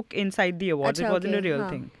joke inside the awards. Acha, it wasn't a okay, real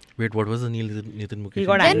huh. thing. Wait, what was the Nitin Mukesh? He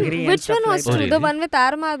got Then angry and which stuff one was like true? that. The Oh, one with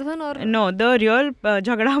R Madhavan or No, the real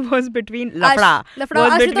jhagda was between Lafda Lafda,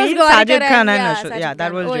 was Ashutosh between Gowrikar Sajid Khan and yeah, Ashok. Sajid Yeah,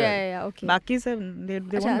 that Khan. was Oh real. yeah, okay. Baki se they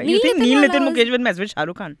Acha, won't. Neil You think Nitin Neil wala Nitin was- Mukesh would mess with Shah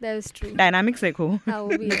Rukh Khan? That is true. Dynamics dekho. How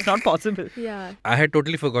we It's not possible. yeah. I had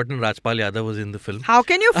totally forgotten Rajpal Yadav was in the film. How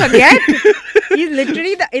can you forget? He's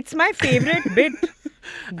literally it's my favorite bit.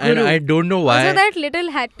 And Guru. I don't know why. Also that little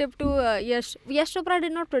hat tip to Yash Chopra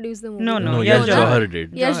did not produce the movie. No, no, Yash Yash Johar. Johar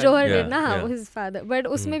did. Yash Johar. Johar Yeah, did na yeah. his father. But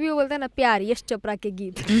उसमें भी वो बोलता है ना प्यार यश चोपड़ा के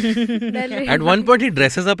गीत. Then At one point, he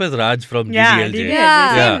dresses up as Raj from Yeah, DDLJ. Yeah.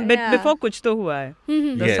 yeah. Yeah. Bit Yeah. before Kuch To Hua Hai,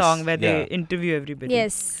 the Yes, song where they yeah. interview everybody.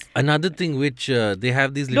 yes. Another thing which they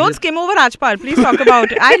have these little. Don't skim over Rajpal. Please talk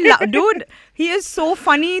about it. Dude, he is so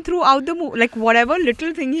funny throughout the movie. Like whatever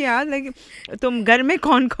little thing he has, like तुम घर में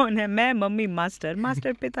कौन कौन है? मैं mummy master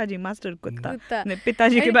पिताजी master कुत्ता. कुत्ता. नहीं,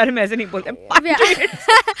 पिताजी के बारे में ऐसे नहीं बोलते. Yeah.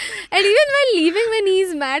 And even while leaving when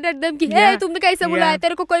he's mad at them कि hey Yeah. तुमने कैसे Yeah. बुलाया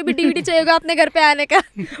तेरे को कोई भी DVD चाहिएगा अपने घर पे आने का.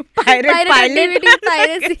 Pirate pilot. activity,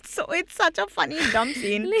 piracy. It's such a funny dumb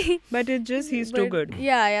scene. But it's just he's too But good.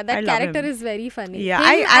 Yeah, that I love character him. is very funny. Yeah,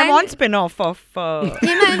 Him I and- want spin-off of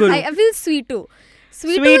him and Guru. I feel Sweetu.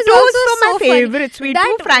 Sweetu Sweetu is also so my funny. favorite. Sweetu,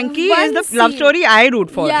 That Frankie is one the love scene. story I root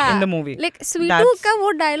for Yeah. in the movie. Like Sweetu That's- का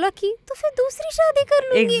वो dialogue की तो फिर दूसरी शादी कर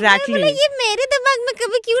लूंगी. Exactly. मैं बोला, ये मेरे दिमाग में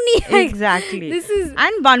कभी क्यों नहीं आएगा? Exactly. This is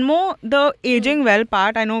And one more, the aging well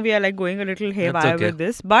part. I know we are like going a little haywire okay. with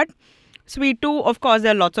this, but Sweet 2, of course,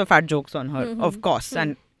 there are lots of fat jokes on her, of course,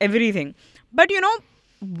 and everything. But you know,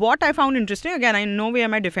 what I found interesting, again, I know we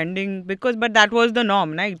am I defending but that was the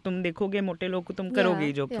norm, ना तुम देखोगे मोटे लोग को तुम करोगे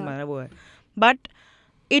ये joke yeah. तुम्हारा वो है. But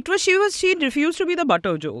she refused to be the butt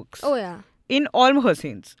of jokes. oh yeah. In all her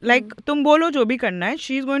scenes. Like, तुम बोलो जो भी करना है,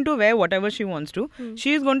 she's going to wear whatever she wants to.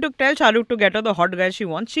 She's going to tell Shah Rukh to get her the hot guy she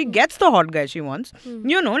wants. She gets the hot guy she wants.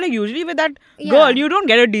 You know, like usually with that girl, Yeah. you don't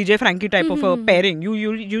get a DJ Frankie type of a pairing. You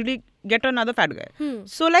usually get another fat guy.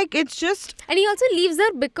 So like, it's just... And he also leaves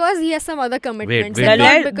her because he has some other commitments. wait, and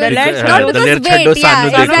wait. not because, The not lead- because the lead wait, chhaddo yeah, sanu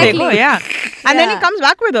dekho. exactly. Oh, yeah. And then he Yeah. comes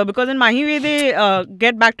back with her because in Mahi Way they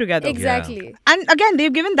get back together. Exactly. And again,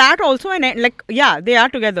 they've given that also an end. Like, yeah, they are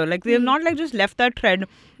together. Like, they've not like just left that thread.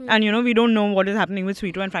 And you know, we don't know what is happening with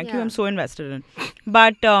Sweetu and Frankie. Yeah. I'm so invested in.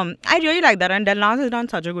 But I really like that. And Delnaz has done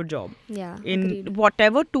such a good job. Yeah. In agreed.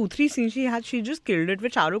 whatever 2-3 scenes she had, she just killed it.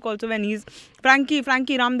 With Shah Rukh also, when he's Frankie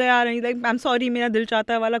Ram Dayar, and he's like, I'm sorry, mera dil chahta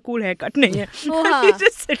hai wala cool haircut nahi hai. Oh, हाँ. He's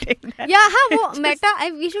just sitting there. Yeah, हाँ, वो meta.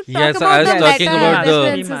 We should talk Yes, about I was the talking meta about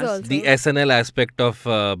references also. the SNL aspect of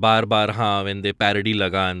Bar Bar Haan when they parody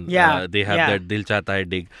Lagan. Yeah, They have yeah. that Dil Chahta Hai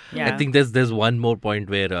dig. I Yeah. think there's one more point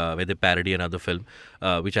where they parody another film,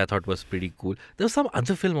 which I thought was pretty cool. There was some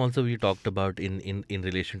other film also we talked about in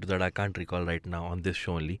relation to that. I can't recall right now on this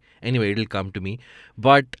show only. Anyway, it'll come to me.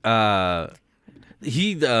 But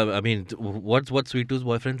what's Sweetu's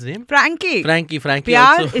boyfriend's name? Frankie. Frankie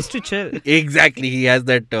Pyar also. is to chill. Exactly. He has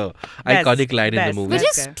that iconic line in best. the movie. Which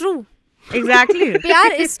is Okay. true. Exactly.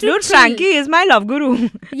 Pyar is to Dude, chill. Frankie is my love guru.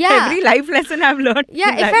 Yeah. Every life lesson I've learned.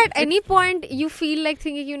 Yeah, in if life. at any point you feel like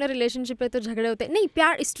thinking कि in a relationship है तो झगड़े होते हैं नहीं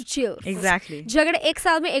प्यार is to chill. Exactly. झगड़े एक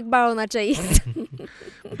साल में एक बार होना चाहिए.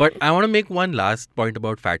 But I want to make one last point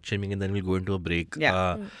about fat shaming, and then we'll go into a break.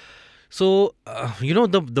 Yeah. You know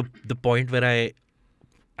the point where I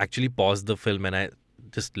actually paused the film and I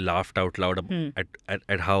just laughed out loud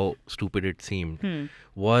at how stupid it seemed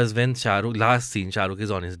was when last scene Shah Rukh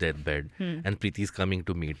is on his deathbed and Preeti's coming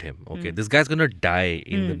to meet him. Okay, this guy's gonna die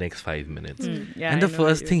in the next 5 minutes. Yeah, And I the know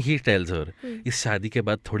first you. thing he tells her is शादी के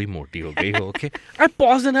बाद थोड़ी मोटी हो गई हो. Okay, I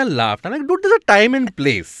paused and I laughed. I'm like, dude, there's a time and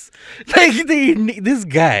place. Like this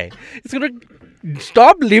guy is gonna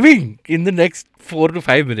stop living in the next 4 to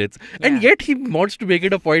 5 minutes, and yet he wants to make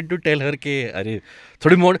it a point to tell her के अरे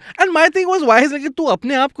थोड़ी मोटी. And my thing was, why is like तू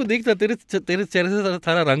अपने आप को देखता तेरे चेहरे से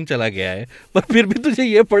सारा रंग चला गया है पर फिर भी तुझे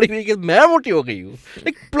ये पड़ी हुई कि मैं मोटी हो गई हूँ.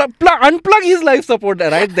 Like unplug his life support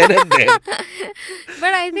right then and there.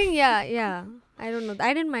 But I think yeah. I don't know.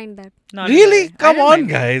 I didn't mind that. Not Really? really. I Come don't on, mind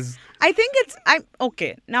it. guys. I think I'm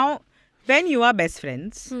okay. Now, when you are best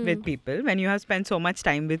friends with people, when you have spent so much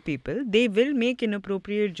time with people, they will make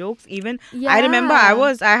inappropriate jokes. Even I remember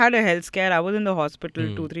I had a health scare. I was in the hospital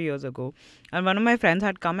 2-3 years ago, and one of my friends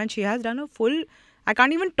had come and she has done a full I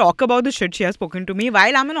can't even talk about the shit she has spoken to me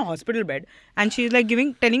while I'm in a hospital bed. And she's like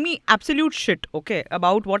telling me absolute shit, okay,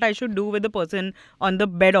 about what I should do with the person on the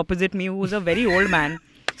bed opposite me, who was a very old man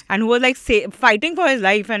and who was like fighting for his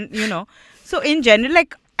life. And, so in general,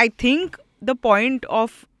 like, I think the point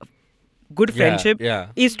of good friendship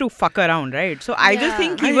is to fuck around, right? So I just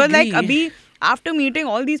think he was like, Abhi, after meeting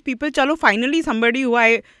all these people, chalo, finally somebody who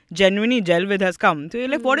I genuinely gel with has come. So you're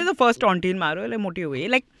like, what is the first taunty maro? Like, moti way.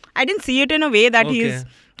 Like, I didn't see it in a way that he is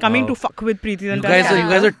coming to fuck with Preeti Zinta. You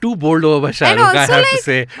guys are too bold over Shah Rukh, I have to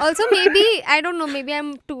say. Also, maybe, I don't know, maybe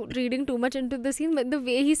I'm reading too much into the scene, but the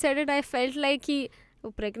way he said it, I felt like he...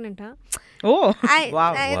 pregnant, huh? Oh,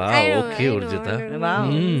 wow. Okay, Urjita. Wow.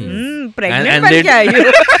 Mm. Pregnant ban kya hai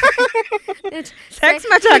you? Sex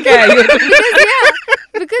mein cha kya hai you?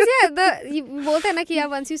 Because both hai na ki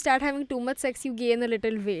once you start having too much sex, you gain a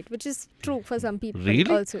little weight, which is true for some people.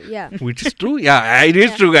 Really? Also, yeah. Which is true? Yeah, it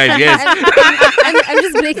is true, guys. Yes. I'm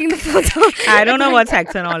just breaking the photo. I don't know what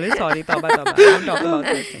sex and all is. Sorry, Tauba. I don't talk about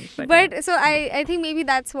those things. But so I think maybe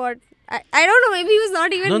that's what. I don't know. Maybe he was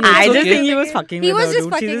not even. No, I just okay. think he was fucking. He with was her, just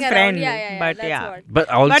dude. fucking She's his around. friend. Yeah. But that's yeah. what. But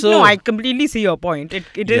also. But no, I completely see your point.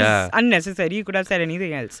 It is unnecessary. You could have said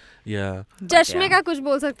anything else. Yeah. चश्मे का कुछ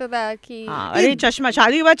बोल सकता था कि. अरे चश्मा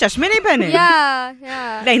शादी के बाद चश्मे नहीं पहने.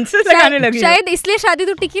 Yeah. लेंसेज लगाने लगी. शायद इसलिए शादी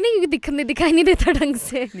तो टिकी नहीं क्योंकि दिखाई नहीं देता ढंग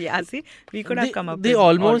से. Yeah, see, we could have come up. They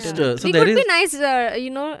almost. So we there could is. be nice,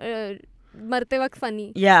 मरते वक्त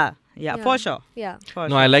funny. Yeah, for sure. Yeah.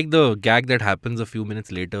 No, I like the gag that happens a few minutes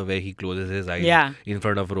later where he closes his eyes in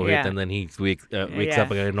front of Rohit and then he wakes up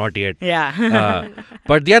again. Not yet. Yeah.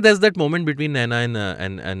 But yeah, there's that moment between Naina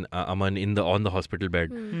and Aman on the hospital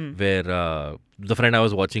bed where the friend I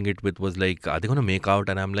was watching it with was like, are they going to make out?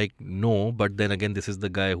 And I'm like, no. But then again, this is the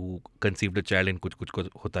guy who conceived a child in Kuch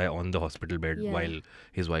Hota Hai on the hospital bed while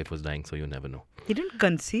his wife was dying. So you never know. He didn't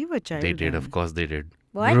conceive a child. They did. Of course they did.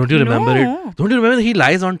 What? Don't you remember it? No. Don't you remember he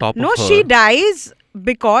lies on top of her? No, she dies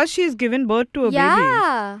because she's given birth to a baby.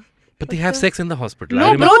 Yeah. But they have sex in the hospital.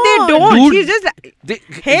 No, bro, they don't. Dude, She's just...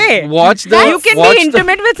 Hey, watch the... you can be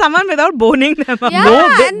intimate with someone without boning them. Yeah,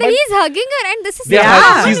 No, and he's hugging her and this is He's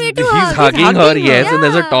way hugging her, yes, Yeah. and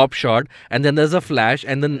there's a top shot, and then there's a flash,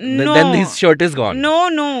 and then his shirt is gone.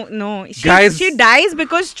 No. Guys, she dies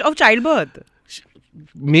because of childbirth.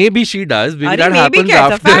 Maybe she does. Maybe that happens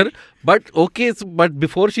after. But okay, but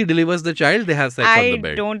before she delivers the child, they have sex on the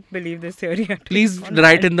bed. I don't believe this theory. Please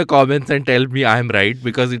write in the comments and tell me I am right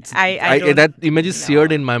because it's that image is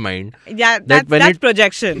seared in my mind. Yeah, that's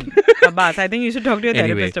projection. Abbas, I think you should talk to your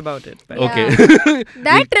therapist about it. But Okay.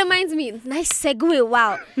 That reminds me, nice segue,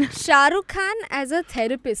 wow. Shah Rukh Khan as a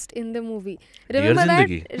therapist in the movie. Remember that?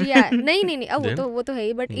 Yeah. नहीं. वो तो है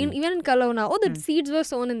ही. But even in Kal Ho Na, the seeds were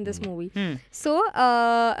sown in this movie. So,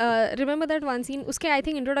 remember that one scene, उसके I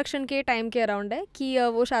think introduction के time के around है कि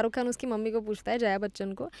वो शाहरुख खान उसकी मम्मी को पूछता है जया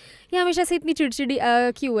बच्चन को ये हमेशा से इतनी चिड़चिड़ी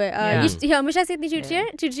क्यों है ये हमेशा से इतनी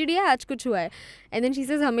चिड़चिड़ी है आज कुछ हुआ है एंड देन शी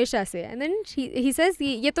सेज हमेशा से एंड देन ही सेज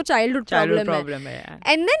ये तो चाइल्डहुड प्रॉब्लम है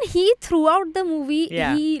and then he through out the movie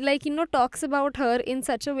he like talks about her in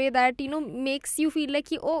such a way that makes you feel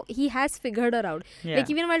like oh he has figured her out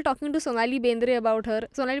like even while talking to Sonali Bendre about her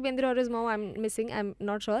Sonali Bendre और his mom I am missing I am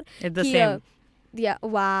not sure it's the same या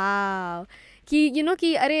wow कि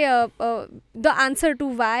कि अरे the answer to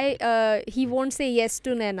why he won't say yes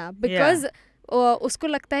to Naina because उसको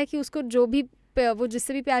लगता है कि उसको जो भी वो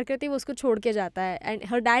जिससे भी प्यार करती है वो उसको छोड़ के जाता है and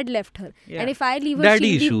her dad left her and if I leave her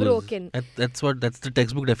she will be broken that's the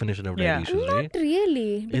textbook definition of daddy issues, right? Not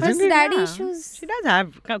really, because Isn't it? daddy issues she does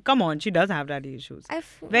have come on she does have daddy issues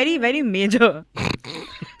very very major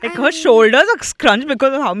like her shoulders are scrunched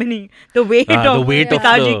because of how many the weight of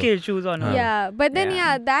Pitaji ke issues on her but then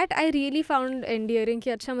that I really found endearing कि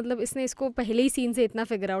अच्छा मतलब इसने इसको पहले ही scene से इतना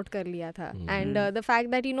figure out कर लिया था and the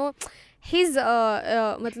fact that his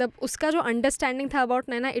मतलब उसका जो understanding था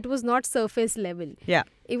about Naina it was not surface level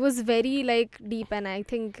it was very like deep and I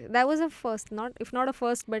think that was a first if not a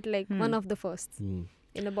first but like one of the firsts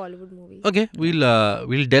in a Bollywood movie. Okay,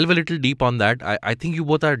 we'll delve a little deep on that. I think you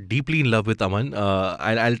both are deeply in love with Aman.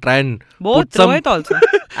 I'll try and both Rohit also.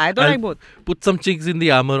 I don't like both. Put some chinks in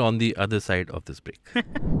the armor on the other side of this break.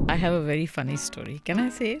 I have a very funny story. Can I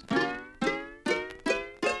say it?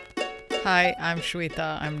 Hi, I'm Shweta.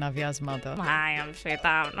 I'm Navya's mother. Hi, I'm Shweta.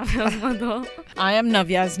 I'm Navya's mother. I am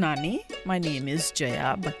Navya's nanny. My name is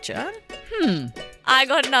Jaya Bachchan. I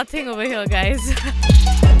got nothing over here, guys.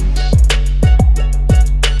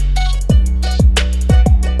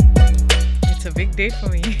 It's a big day for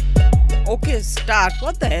me. Okay, start.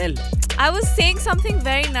 What the hell? I was saying something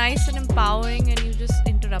very nice and empowering and you just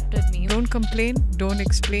interrupted me. Don't complain. Don't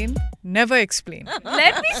explain. Never explain.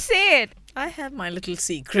 Let me say it. I have my little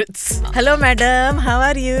secrets. Hello, madam. How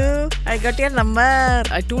are you? I got your number.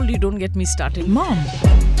 I told you don't get me started. Mom.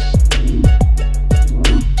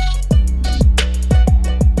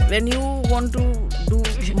 When you want to do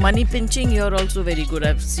money pinching, you're also very good.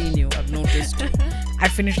 I've seen you. I've noticed. I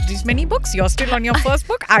finished these many books. You're still on your first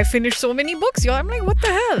book. I finished so many books. I'm like, what the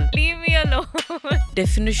hell? Leave me alone.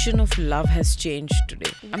 Definition of love has changed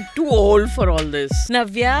today. I'm too old for all this.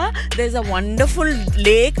 Navya, there's a wonderful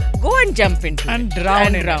lake. Go and jump into it. And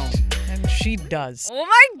drown in drown. it. And she does. Oh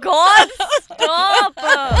my god, stop!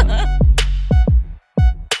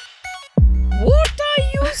 What are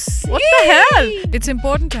you saying? What the hell? It's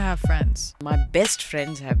important to have friends. My best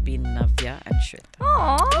friends have been Navya and Shweta.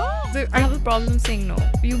 Aww. I have a problem saying no.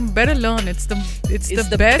 You better learn. It's the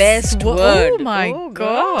the best, best word. Oh my Oh,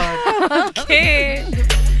 god. Okay.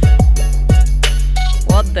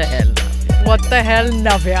 What the hell? Navya? What the hell,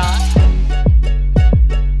 Navya?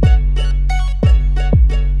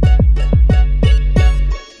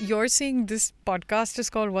 You're saying this podcast is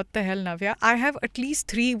called What the Hell, Navya? I have at least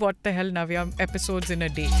 3 What the Hell, Navya episodes in a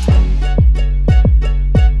day.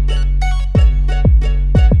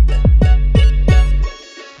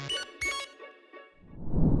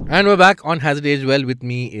 And we're back on Has It Aged Well. With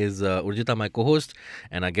me is Urjita, my co-host,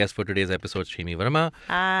 and our guest for today's episode, Shreemi Verma.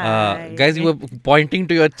 Hi. Guys, you were pointing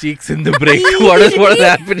to your cheeks in the break. what is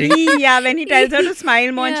happening? Yeah, when he tells her to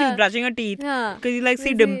smile more and Yeah. she's brushing her teeth. Yeah. Because he's like, see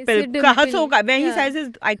See dimple. dimple. When he Yeah. says his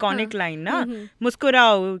iconic line, na? Mhm.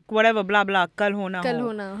 Muskurao, whatever, blah, blah, kal hona Kal ho.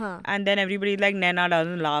 hona, हाँ. And then everybody's like, Naina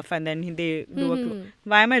doesn't laugh. And then they do a... Mhm.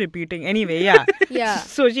 Why am I repeating? Anyway, yeah. Yeah.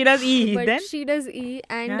 So she does E. But Then she does E,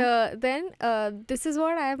 and then this is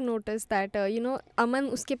what I have noticed that अमन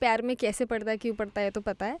उसके प्यार में कैसे पड़ता है, क्यों पड़ता है तो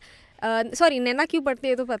पता है. Sorry, नैना क्यों पड़ती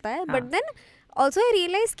है तो पता है. But then also I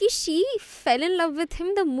realized कि she fell in love with him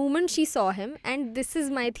the moment she saw him, and this is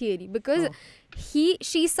my theory because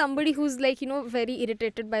she's somebody who's like very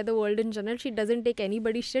irritated by the world in general. She doesn't take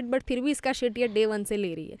anybody's shit, but फिर भी इसका shit ये day one से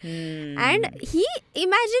ले रही है. And he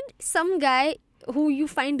imagined some guy who you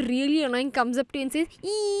find really annoying comes up to you and says,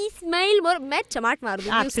 smile more. मैं चमाट मार दूंगी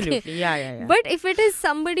absolutely. उसके. Yeah. But if it is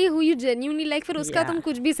somebody who you genuinely like, फिर उसका तुम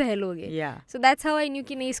कुछ भी सह लोगे. Yeah. So that's how I knew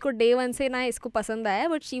कि नहीं इसको day one से ना इसको पसंद आया.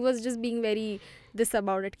 But she was just being very this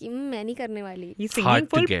about it कि मैं नहीं करने वाली. He's Hard singing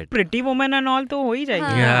to full get. Pretty Woman and all तो हो ही जाएगी.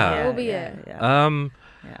 हाँ, Yeah. वो भी है. Yeah.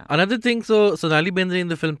 Another thing, so Sonali Bendre in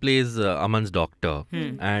the film plays Aman's doctor,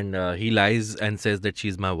 and he lies and says that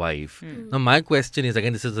she's my wife. Now my question is,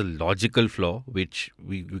 again, this is a logical flaw which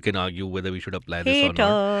we can argue whether we should apply this or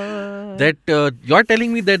not. That you're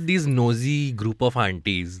telling me that these nosy group of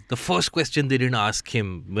aunties, the first question they didn't ask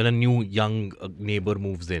him when a new young neighbor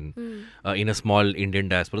moves in a small Indian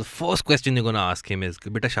diaspora, the first question they're going to ask him is,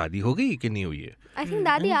 beta shadi ho gayi ki nahi hui hai? I think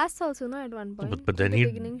Dadi asked also at one point. But then in he-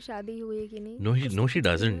 the beginning शादी हुई है कि नहीं? No, she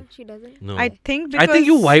doesn't. She doesn't. No. I think because I think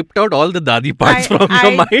you wiped out all the dadi parts from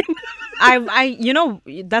your mind.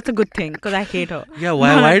 that's a good thing because I hate her. Yeah,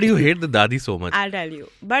 why do you hate the dadi so much? I'll tell you.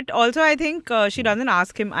 But also, I think she doesn't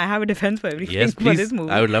ask him. I have a defense for everything Yes, for please. this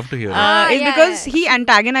movie. I would love to hear it. It's yeah, because yeah. he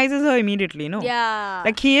antagonizes her immediately, no? Yeah.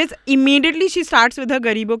 Like he is immediately. She starts with her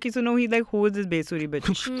garibo ki suno. He's like, who is this besuri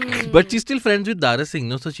bitch? But she's still friends with Dara Singh,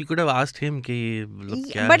 no? So she could have asked him, कि, मतलब,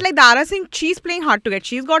 क्या But है? like Dara Singh, she's playing hard to get.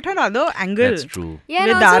 She's got her other angle. That's true. Yeah,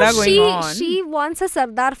 with and also Dara going on. she wants a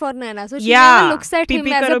Sardar for Naina. So she Yeah, never looks at him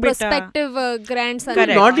pipi as karo a beta. prospective grandson.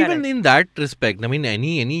 Correct. Not even in that respect. I mean,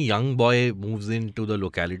 any young boy moves into the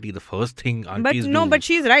locality, the first thing But aunties no, do. but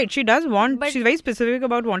she's right. She does want. But- she's very specific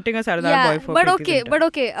about wanting a Sardar Yeah, boy for. but Preeti okay, Zinta. but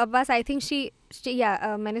okay. अब बस I think she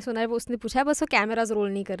मैंने सुना है वो उसने पूछा है बस वो कैमरास रोल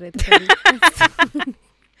नहीं कर रहे थे कभी.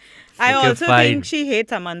 I Okay, also fine. think she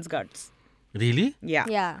hates Aman's guts. Really? Yeah.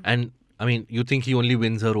 Yeah. And I mean, you think he only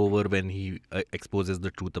wins her over when he exposes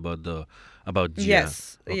the truth about Jia?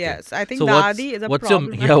 Yes. Okay. Yes. I think So Dadi is a what's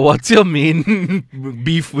problem. what's your main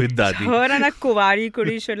beef with Dadi? Her and a Kuwari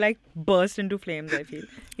Kudi should like burst into flames, I feel.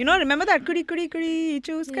 Remember that Kudi Kudi Kudi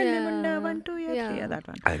choose Kalle Munda 1 2 Yeah. yeah, that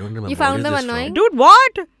one. I don't remember. You found What is them this from? annoying? Dude,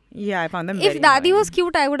 what? Yeah, I found them If very Dadi annoying. was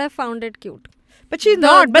cute, I would have found it cute. But she's the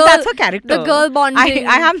not. But girl- that's her character. the girl bonding.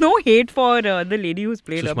 I have no hate for the lady who's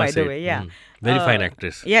played her, Sushma by the Seth. way. Yeah. Very fine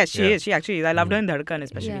actress. Yes, she is. She actually is. I loved her in Dhadkan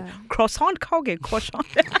especially. Yeah. Croissant khaoge? Croissant.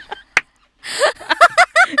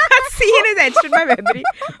 That scene is etched in my memory.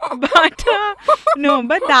 But no,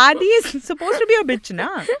 but Dadi is supposed to be a bitch, na?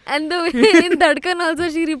 And the way in Dhadkan also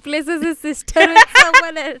she replaces his sister with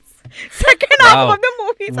someone else. Second Wow. half of the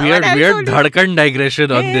movie. someone else Weird only. Dhadkan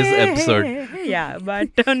digression on this episode. Yeah,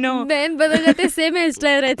 but no. बहन बदल जाते same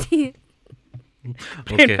hairstyle रहती है.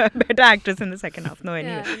 Okay. Better actress in the second half. No,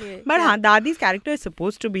 anyway. Yeah, anyway. But Yeah. Dadi's character is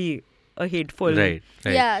supposed to be a hateful Right.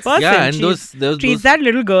 Yes. person. Yeah, and She those treats that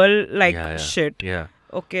little girl like yeah. shit. Yeah.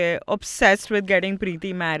 Okay, obsessed with getting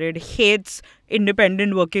Preeti married, hates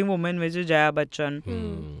independent working woman, which is Jaya Bachchan.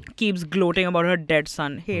 Keeps gloating about her dead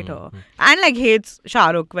son. Hate her. And like hates Shah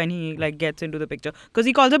Rukh when he like gets into the picture. Because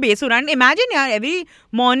he calls her Besura. And imagine, yaar, every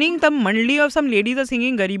morning the mandli of some ladies are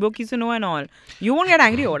singing Garibo Ki Suno and all. You won't get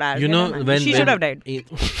angry over that. You know, she should have died.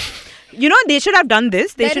 You know, they should have done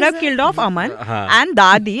this. They should have killed off Aman and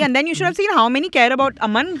Dadi. And then you should have seen how many care about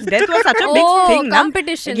Aman's death was such a big thing.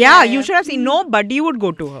 Competition. Yeah, you should have seen. Nobody would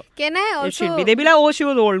go to her. Can I It should also... be. They'd be like, oh, she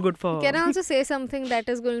was old, good for her. Can I also say something that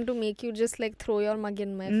is going to make you just like throw your mug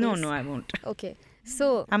in my face? No, I won't. Okay.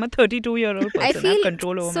 So... I'm a 32-year-old person. I feel... have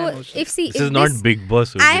control over my So, emotions. if see... This is not Big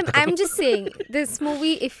Boss. I'm just saying, this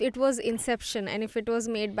movie, if it was Inception and if it was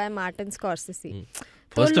made by Martin Scorsese...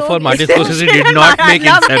 First of all, Martin Scorsese did not make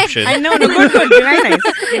Inception. I know, no, good. Very nice.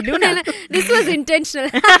 They do No, that. this was intentional.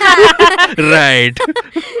 Right.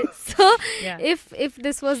 So, Yeah. if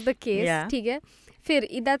this was the case, Yeah. ठीक है, फिर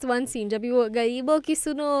that's one scene जब वो गरीबों की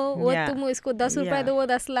सुनो वो Yeah. तुम इसको 10 रुपए दो वो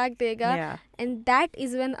 10 लाख देगा Yeah. and that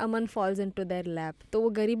is when Aman falls into their lap. तो वो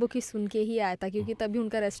गरीबों की सुन के ही आया था क्योंकि तभी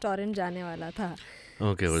उनका रेस्टोरेंट जाने वाला था.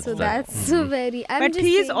 Okay, what's So that? that's very. I'm But just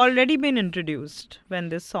he's saying, already been introduced when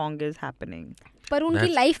this song is happening. पर उनकी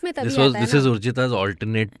That's- लाइफ में तभी This आता है is ना. Urjita's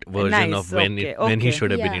alternate version Nice, of when okay, when he okay.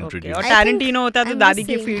 should have been Yeah. introduced. और I think Tarantino होता तो I'm दादी just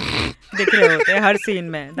के saying. feet दिख रहे होते हर scene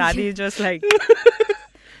में. Dadi is just like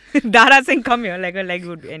Dara Singh, come here, like her leg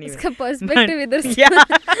would be anyway. इसका पर्सपेक्टिव इधर से. Yeah.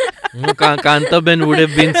 No, Kantaben would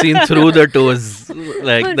have been seen through the toes.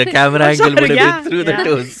 Like the camera angle would have Yeah, been through yeah. the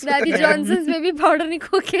toes. दादी Johnson's में भी powder नहीं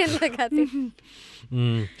cocaine लगाती. I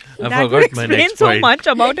That would forgot my explain next so point. much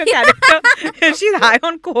about her character. She's high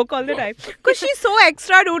on coke all the time. Because she's so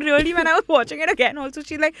extra, dude. Really, when I was watching it again, also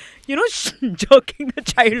she's like, you know, jerking the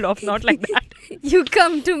child off, not like that. You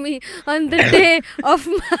come to me on the day of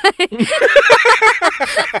my.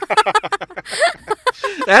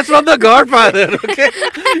 That's from The Godfather. Okay,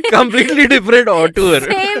 completely different auteur.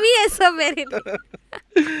 Same ही ऐसा मेरे लिए.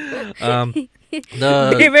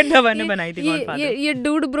 The David Dhawan ने बनाई थी ये Godfather. ये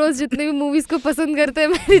dude bros जितने भी movies को पसंद करते हैं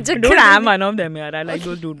मेरी Dude, चक्कर I'm में. one of them, yaar. I like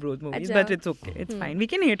those dude bros movies, Acha. but it's okay. It's fine. We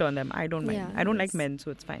can hate on them. I don't mind. Yeah, I don't like yes. men,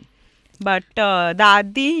 so it's fine. But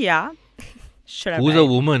Dadi, yeah. Should have who's a died.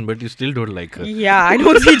 woman, but you still don't like her. Yeah, I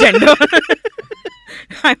don't see gender.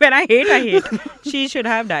 When I hate. She should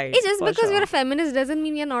have died. It's just for because sure. you're a feminist doesn't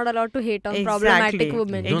mean you're not allowed to hate on Exactly. problematic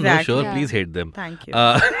women. No, Exactly. sure, Yeah. please hate them. Thank you.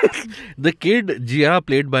 The kid Jia,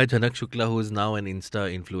 played by Janak Shukla, who is now an Insta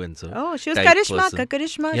influencer. Oh, she was type Karishma. person.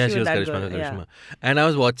 Karishma. Yeah, she was that Karishma. girl. Karishma. And I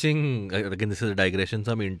was watching, again, this is a digression,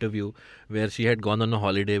 some interview where she had gone on a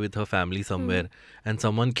holiday with her family somewhere and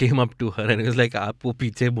someone came up to her and he was like, आप वो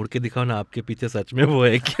पीछे मुड़ के दिखाओ ना, आपके पीछे सच में वो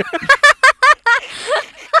है क्या?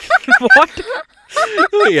 What?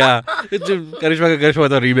 Yeah. Karishma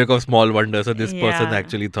was a remake of Small Wonder. So this person Yeah.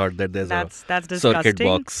 actually thought that there's That's a disgusting. circuit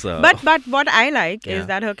box. But what I like Yeah. is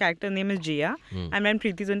that her character name is Jia. And when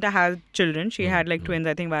Preeti Zinta had children, she had like twins,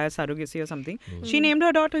 I think, via surrogacy or something. She named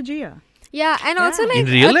her daughter Jia. Yeah, and also like in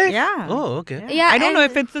real life? Yeah. Oh, okay. Yeah, I don't know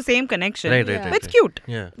and- if it's the same connection. Right, Yeah. But it's cute.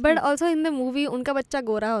 Yeah. but also in the movie उनका बच्चा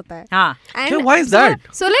गोरा होता है. हाँ. And So why is so- that?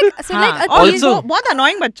 So like a Also- theory- बहुत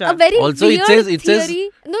annoying a बच्चा. very Also, it weird says- theory.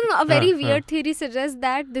 No, a very हाँ. weird theory suggests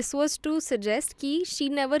that this was to suggest कि she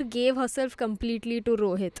never gave herself completely to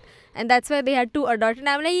Rohit, and that's why they had to adopt.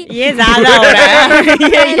 And I'm like, ये ज़्यादा हो रहा है.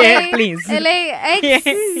 Yeah, please.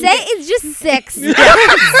 It's just sex.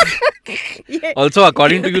 Also,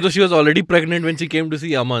 according to you, though, she was already pregnant when she came to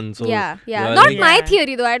see Aman. So yeah. you are Not like- my Yeah.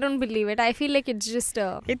 theory though. I don't believe it. I feel like it's just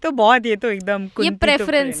ये तो बहुत ये तो एकदम ये कुंती तो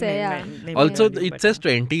preference है, नहीं, yeah. नहीं, Also, नहीं, it but says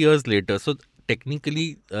 20 years later. So technically,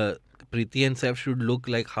 Preeti and Saif should look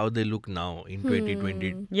like how they look now in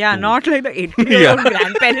 2020. yeah, not like the 80-year-old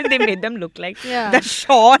grandparents they made them look like. Yeah. The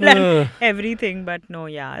shawl and everything. But no,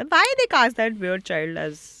 yeah. Why they cast that weird child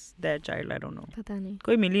as their child? I don't know. पता नहीं.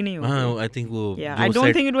 कोई मिली नहीं होगी. I think वो Yeah, जो I don't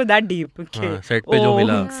set- think it was that deep. Okay. set पे जो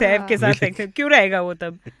मिला. सैफ के साथ sex क्यों रहेगा वो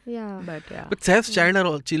तब? Yeah. But yeah. But Saif's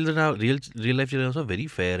children are real life children are also very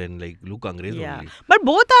fair and like look Angrez Yeah, only. but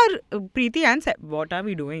both are Preeti and Saif. What are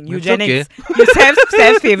we doing? It's Eugenics.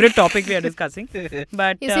 Saif's favorite topic we are discussing.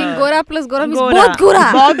 But You're saying Gora plus Gora means Gora. both Gora.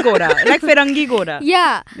 Both Gora. Like Firangi Gora.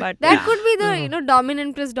 Yeah. But That yeah. could be the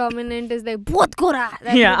dominant plus dominant is like both Gora.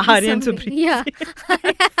 That Yeah, would be Aryan something. Supreme. Yeah.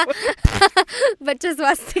 बच्चे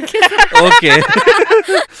स्वास्थ्य के Okay.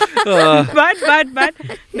 but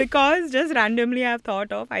because just randomly I've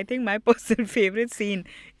thought of, I think my personal favorite scene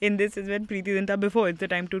in this is when Preeti Zinta, before it's the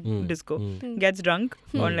time to disco, gets drunk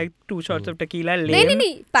on like 2 shots of tequila.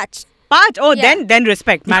 नहीं 5 5. Oh, Yeah. then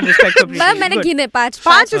respect. Mad respect for Preeti. मैंने Good. गिने 5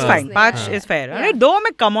 5 is fine. 5 is fair. Yeah. Alright, though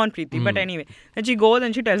मैं come on Preeti, but anyway, and she goes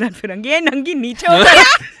and she tells that Firangi, ये नंगी नीचे हो गया.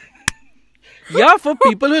 Yeah, for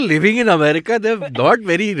people who are living in America, they're not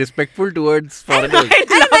very respectful towards foreigners.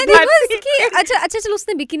 अच्छा चलो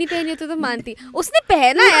उसने bikini पहनी होती तो मानती. उसने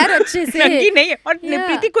पहना यार अच्छे से. नंगी नहीं है और Yeah.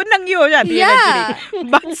 प्रीति खुद नंगी हो जाती है Yeah. actually.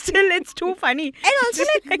 But still it's too funny. And also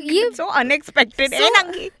like ये It's so unexpected. So-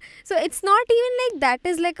 नंगी. So it's not even like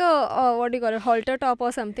that is like a what do you call it, halter top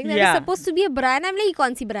or something that Yeah. is supposed to be a bra, and I'm like ये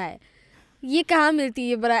कौन सी bra है? ये कहाँ मिलती है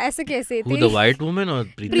ये bra? ऐसे कैसे? Who, the white woman or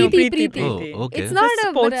Preeti? Preeti. Oh, okay. It's not The a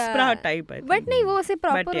sports bra type, I think. But नहीं वो ऐसे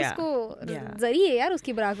proper But yeah. उसको Yeah. जरिए है यार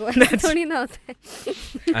उसकी bra को ऐसे थोड़ी ना होता है.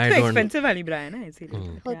 I तो don't. expensive वाली bra है ना इसीलिए.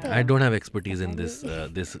 होता I don't have expertise in this.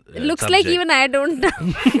 Looks subject. like even I don't know.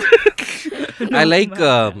 I like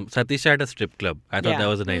Satish at a strip club. I thought Yeah. that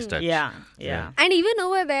was a nice touch. Yeah. And even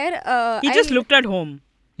over there, He just looked at home.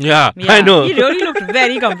 Yeah, Yeah. I know. He really looked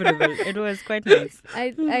very comfortable. It was quite nice.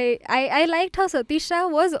 I liked how Satish Shah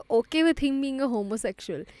was okay with him being a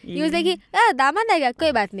homosexual. He was like, दामाद आएगा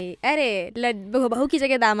कोई बात नहीं. अरे बहू की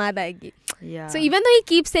जगह दामाद आएगी. Yeah. So even though he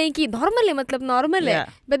keeps saying कि normal है मतलब normal है, Yeah.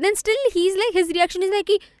 but then still he's like his reaction is like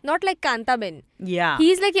कि not like Kanta Ben. Yeah.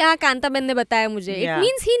 He's like हाँ कांता बेन ने बताया मुझे. Yeah. It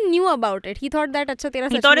means he knew about it. He thought that अच्छा तेरा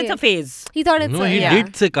He सच thought में it's है. a phase. He thought it's No, a, he yeah.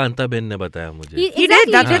 did say Kanta Ben ne bataya mujhe. He did,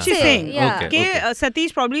 exactly, that's he what she's say, saying. Yeah. Okay. Okay,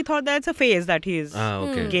 Satish probably thought that it's a phase that he is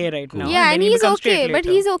Okay. gay right now. Yeah, then and he he's becomes okay, straight but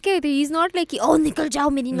later. he's okay with it. He's not like oh निकल जाओ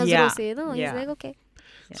मेरी नजरों Yeah. से. No, he's Yeah. like okay.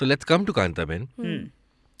 So let's come to Kanta Ben.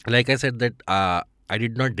 Like I said that I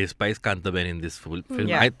did not despise Kanta Ben in this film.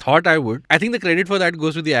 Yeah. I thought I would. I think the credit for that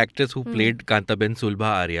goes to the actress who played Kanta Ben,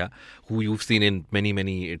 Sulbha Arya, who you've seen in many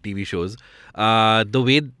TV shows. The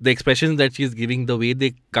way, the expressions that she's giving, the way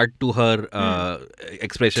they cut to her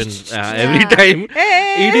expression every time,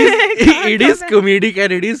 it is comedic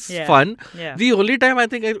and it is fun. Yeah. The only time I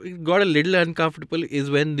think I got a little uncomfortable is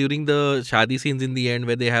when during the shadi scenes in the end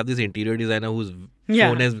where they have this interior designer who's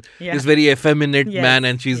shown as this very effeminate man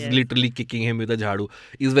and she's literally kicking him with a jhadu,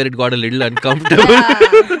 is where it got a little uncomfortable.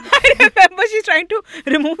 I remember she's trying to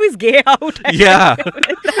remove his gay out. Yeah.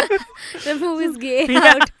 The movie is gay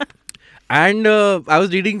out. And I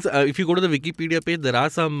was reading, if you go to the Wikipedia page, there are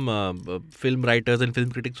some film writers and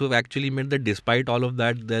film critics who have actually meant that despite all of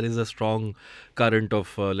that, there is a strong current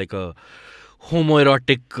of like a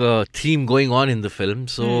homoerotic theme going on in the film.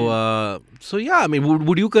 So, so yeah, I mean,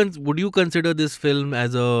 would you consider this film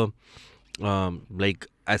as a like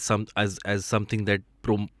as something that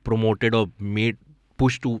promoted or made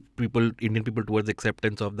push to Indian people towards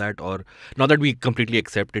acceptance of that, or not that we completely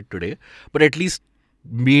accept it today, but at least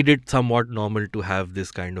made it somewhat normal to have this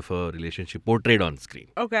kind of a relationship portrayed on screen,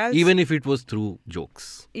 Okay. even if it was through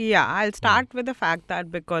jokes. Yeah, I'll start with the fact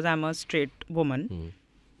that because I'm a straight woman,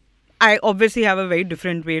 I obviously have a very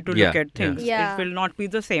different way to look at things. Yeah. It will not be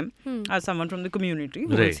the same as someone from the community who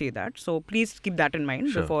will Right. see that. So please keep that in mind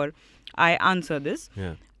Sure. before I answer this.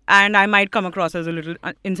 Yeah. And I might come across as a little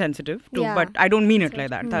insensitive too, Yeah. but I don't mean it like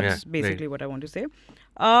that. That's Yeah, basically right. what I want to say.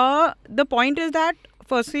 The point is that,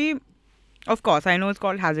 firstly, of course, I know it's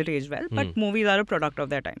called Has It Aged Well, but movies are a product of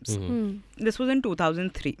their times. This was in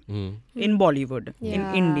 2003 in Bollywood, in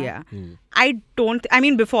Yeah. India. I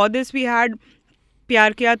mean, before this, we had Pyar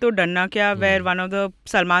Kiya To Danna Kya, where one of the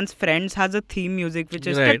Salman's friends has a theme music, which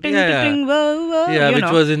is Right, ting, yeah, ting, whoa, whoa, Yeah, you which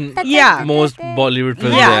know. was in Yeah. most Bollywood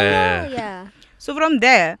films. Yeah. Yeah. So from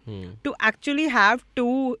there, to actually have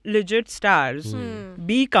two legit stars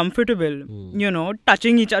be comfortable, you know,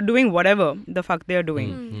 touching each other, doing whatever the fuck they are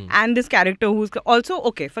doing. And this character who's also,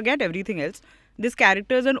 okay, forget everything else. This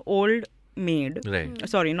character is an old maid. Right.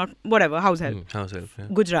 Sorry, not whatever, house help. House help. Yeah.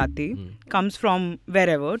 Gujarati, comes from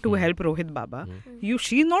wherever to help Rohit Baba.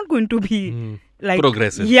 She's not going to be like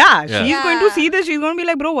Progressive. Yeah, Yeah. she's going to see this. She's going to be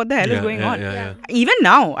like, bro, what the hell is going on? Yeah. Even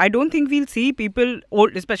now, I don't think we'll see people,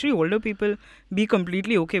 especially older people, be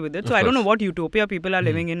completely okay with it. So I don't know what utopia people are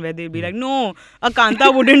living in where they'll be like, no, a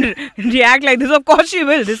Kanta wouldn't react like this. Of course she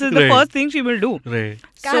will. This is the Right. first thing she will do. Right.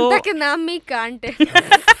 Kanta So, के नाम में he can't है.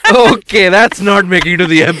 Okay, that's not making to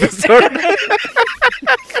the episode.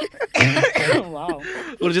 wow.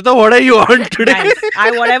 Urjita, what are you on today?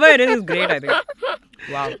 Nice. Whatever it is great, I think.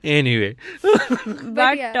 Wow. Anyway.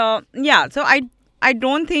 But yeah. so I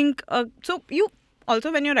don't think so you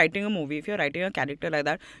also, when you're writing a movie, if you're writing a character like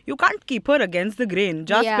that, you can't keep her against the grain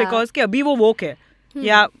just Yeah. because ke abhi wo woke hai.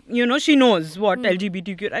 Yeah, you know, she knows what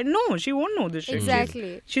LGBTQ. No, she won't know this shit.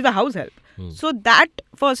 Exactly. She's a house help. So that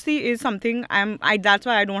firstly is something that's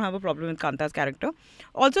why I don't have a problem with Kanta's character.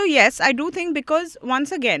 Also, yes, I do think because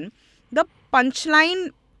once again, the punchline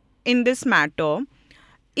in this matter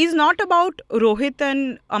is not about Rohit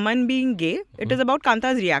and Aman being gay. It is about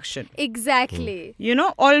Kanta's reaction. Exactly. You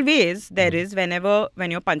know, always there is when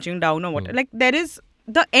you're punching down or what, like there is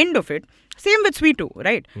the end of it. Same with Sweetu,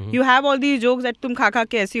 right? You have all these jokes that tum kha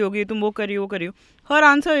ke aisi hogi, tum wo kari, wo kari. Her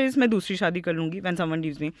answer is मैं दूसरी शादी कर लूंगी when someone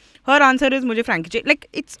leaves me. Her answer is मुझे Frankie चाहिए. Like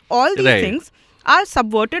it's all these things are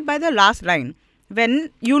subverted by the last line. When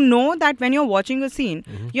you know that when you're watching a scene,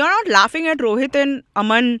 you're not laughing at Rohit and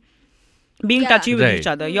Aman being touchy with each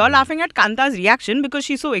other. You're laughing at Kanta's reaction because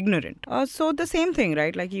she's so ignorant. So the same thing,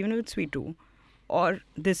 right? Like even with Sweetu or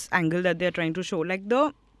this angle that they're trying to show, like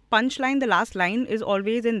the punchline, the last line is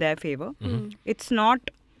always in their favor. It's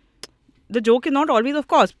not, the joke is not always, of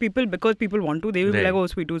course, because people want to, they will be like, oh,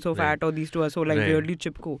 Sweetu is so fat, or these two are so like weirdly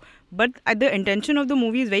chipko. But the intention of the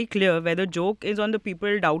movie is very clear, where the joke is on the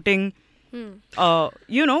people doubting,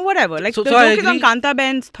 you know, whatever. Like the joke is on Kanta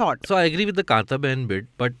Ben's thought. So I agree with the Kanta Ben bit,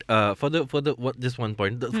 but for the just one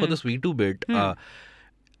point, for the Sweetu bit,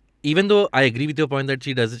 even though I agree with your point that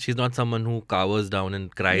she's not someone who cowers down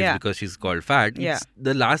and cries because she's called fat.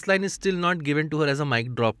 The last line is still not given to her as a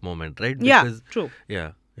mic drop moment, right? Because, true.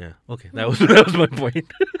 Yeah. Okay, that was my point.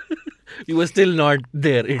 You were still not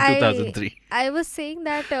there in 2003. I was saying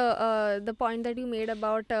that the point that you made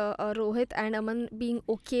about Rohit and Aman being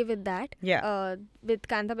okay with that, with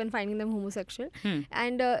Kanta Ben finding them homosexual,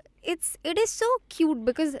 and it is so cute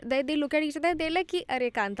because they look at each other, they're like,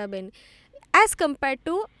 "Arey Kanta Ben." As compared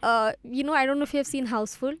to, you know, I don't know if you have seen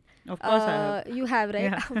Houseful. Of course I have. You have, right?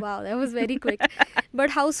 Yeah. Wow, that was very quick. But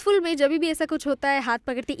Houseful में जब भी ऐसा कुछ होता है, हाथ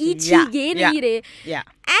पकड़ते, ये नहीं रे. Yeah.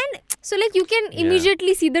 And so like you can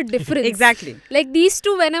immediately see the difference. Exactly. Like these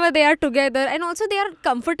two, whenever they are together, and also they are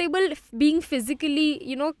comfortable being physically,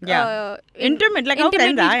 you know, intimate, like how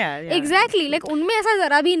friends are. Yeah. Exactly. Like उनमें ऐसा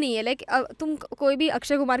जरा भी नहीं है. Like तुम कोई भी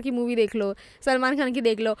अक्षय कुमार की मूवी देख लो, सलमान खान की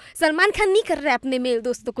देख लो, सलमान खान नहीं कर रहे अपने मेल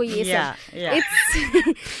दोस्तों को ये सब.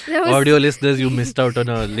 It's audio listeners, you missed out on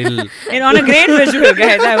a little and on a great visual,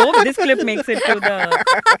 guys. I hope this clip makes it to the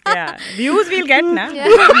views we'll get now.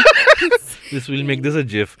 This will make this a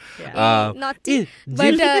GIF. Not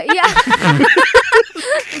but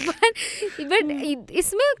but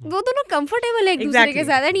इसमें वो दोनों comfortable है एक दूसरे के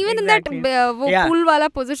साथ, and even in that वो pool वाला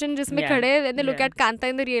position जिसमें खड़े, when they look at Kanta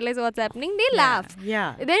and they realize what's happening, they laugh.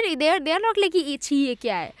 They are not like ये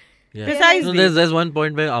क्या है. Precisely. So there's one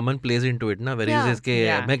point where Aman plays into it, na, where he says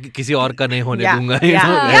कि मैं किसी और का नहीं होने दूंगा.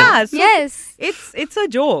 So yes. It's a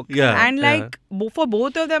joke. And like for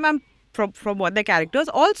both of them, from what their characters.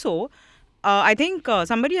 Also, I think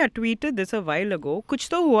somebody had tweeted this a while ago. Kuch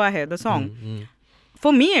to hua hai, the song.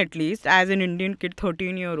 For me at least, as an Indian kid,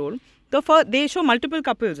 13-year-old, they show multiple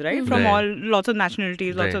couples, right? From lots of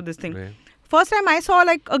nationalities, lots of this thing. First time I saw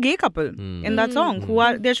like a gay couple in that song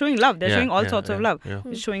they're showing love. They're showing all sorts of love.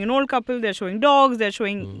 They're showing an old couple, they're showing dogs, they're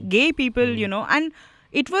showing gay people, you know, and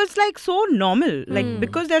it was like so normal. Like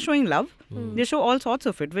because they're showing love, they show all sorts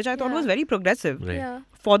of it, which I thought was very progressive.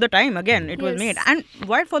 For the time, again, it was made. And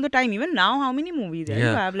what for the time, even now, how many movies you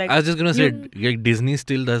have? Like, I was just going to say, like, Disney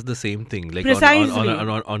still does the same thing. Like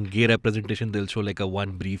on gay representation, they'll show like a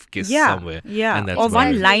one brief kiss somewhere. And that's or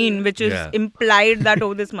one line which is implied that,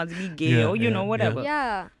 oh, this must be gay or, you know, whatever.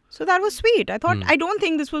 So that was sweet. I thought, I don't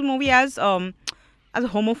think this was movie as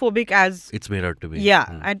homophobic as it's made out to be.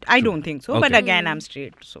 I don't think so. But again, I'm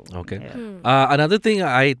straight. So another thing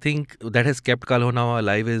I think that has kept Kal Ho Now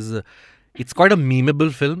alive is it's quite a memeable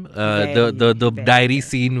film. The diary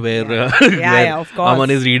scene where, where of course, Aman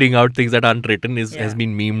is reading out things that aren't written has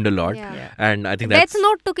been memed a lot. And I think Death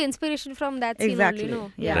Note took inspiration from that scene only,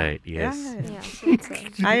 no? Right, yes. So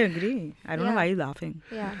I agree. I don't know why you're laughing.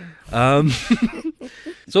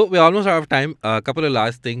 So we almost out of time. A couple of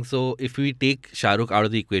last things. So if we take Shah Rukh out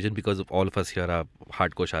of the equation, because of all of us here are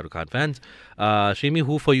hardcore Shah Rukh Khan fans, Shreemi,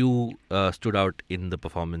 who for you stood out in the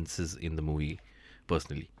performances in the movie,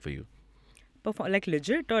 personally, for you? Like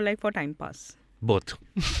legit or like for time pass? Both.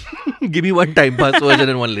 Give me one time pass version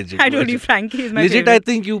and one legit. I told you Frankie is my legit, favorite. I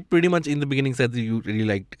think you pretty much in the beginning said that you really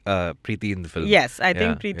liked Preeti in the film. Yes, I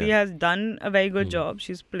think Preeti has done a very good job.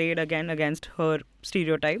 She's played again against her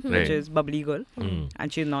stereotype, which is bubbly girl.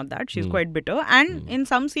 And she's not that. She's quite bitter. And in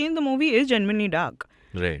some scenes, the movie is genuinely dark.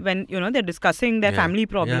 Right. When, you know, they're discussing their family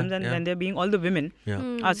problems and when they're being, all the women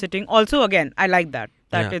are sitting. Also, again, I like that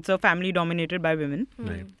it's a family dominated by women.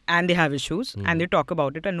 And they have issues and they talk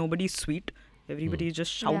about it and nobody's sweet. Everybody is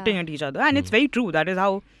just shouting at each other. And it's very true. That is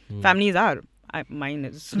how families are. Mine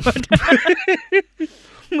is. But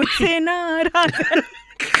मुझसे नाराज है.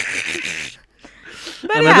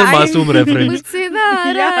 But Another Masoom reference. मुझसे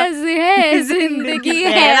नाराज है जिंदगी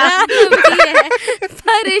हैरान भी है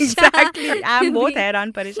परेशान. Exactly. I'm both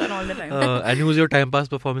हैरान परेशान all the time. And who's your time pass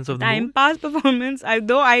performance of the Time movie? pass performance.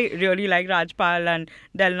 Though I really like Rajpal and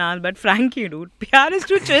Delnaz, but Frankie, dude, Pyar is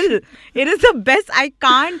too chill. It is the best.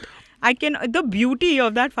 The beauty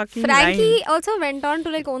of that fucking Frankie line. also went on to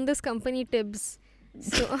like own this company Tibbs.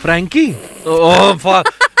 So Frankie? Oh, fuck.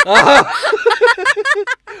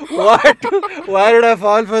 What? Why did I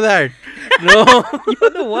fall for that? No. You're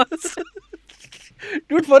the worst.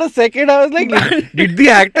 Dude, for a second I was like, did the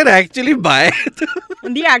actor actually buy?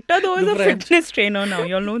 The actor though is The a French. fitness trainer now.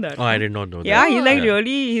 You all know that. Oh, I did not know Yeah, that. he's like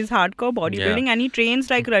he's hardcore bodybuilding and he trains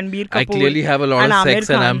like Ranbir Kapoor. I clearly have a lot and of Aamir sex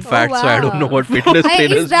and I'm Khan. fat, so I don't know what fitness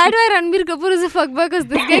trainers is that why Ranbir Kapoor is a fuckboy? Because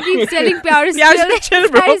this guy keeps telling Pyar Pyar is chill,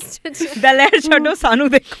 bro. chill. Daler chado Sanu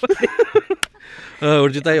dekho.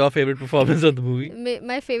 Urjita, your favorite performance of the movie?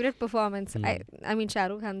 My favorite performance. I mean, Shah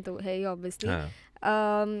Rukh Khan to hai obviously.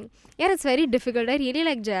 Haan. Yeah, it's very difficult. I really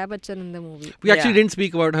like Jaya Bachchan in the movie. We actually didn't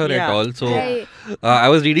speak about her at all. So I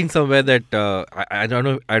was reading somewhere that I don't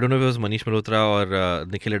know if it was Manish Malhotra or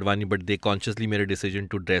Nikhil Advani, but they consciously made a decision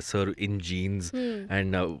to dress her in jeans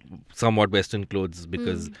and somewhat Western clothes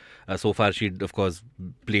because so far she'd of course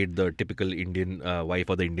played the typical Indian wife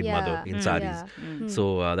or the Indian mother in saris.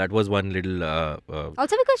 So that was one little.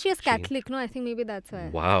 Also because she is Catholic, no? I think maybe that's why.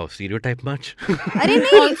 Wow, stereotype much? अरे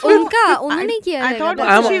नहीं उन्होंने किया I है thought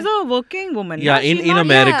मतलब. she's a working woman. Yeah, She's in not-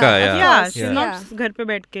 America, Yeah, she's Yeah. not घर पे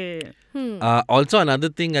बैठ के. Also another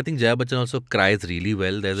thing, I think Jaya Bachchan also cries really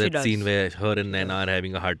well. There's She a does. scene where her and Naina are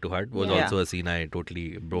having a heart to heart. Was Yeah. also a scene I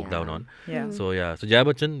totally broke down on. Yeah. So yeah, so Jaya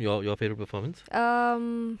Bachchan, your favorite performance?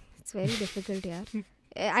 It's very difficult, yaar.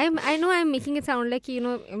 I know I'm making it sound like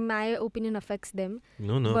my opinion affects them.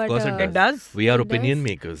 No, of But, course It does. We are It opinion does.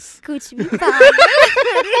 makers. कुछ भी पागल.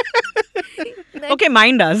 Okay,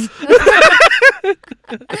 mine does.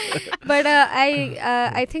 But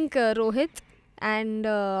I think Rohit and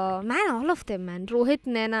man, all of them, man. Rohit,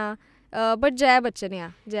 Naina, but Jaya Bachchan,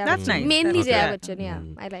 yeah. Jaya That's Bachchan. nice. Mainly That's Jaya okay. Bachchan, yeah.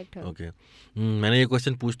 I liked her. Okay. मैंने ये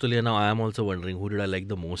question पूछ तो लिया. Now I am also wondering who did I like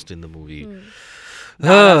the most in the movie.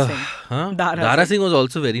 Dara Singh. Huh? Dara Dara Singh was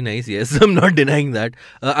also very nice. Yes, I'm not denying that.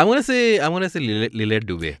 I'm gonna say Lilette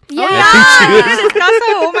Dubey. Yeah.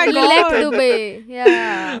 Oh my Lilette god. Dubey.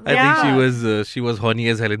 Yeah. I think she was horny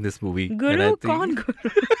as hell in this movie. And I Guru, think- kaun Guru?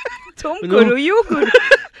 Tum No. Guru, you Guru.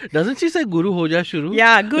 Doesn't she say Guru ho ja shuru?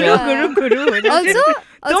 Yeah, Guru, Yeah. Guru. Also,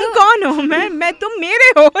 तुम कौन हो मैं तुम मेरे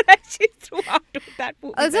हो. Like she threw out that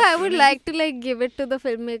movie. Also, I would like to like give it to the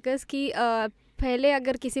filmmakers कि पहले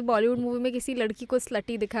अगर किसी बॉलीवुड मूवी में किसी लड़की को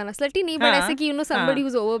स्लटी दिखाना, स्लटी नहीं but ऐसे कि somebody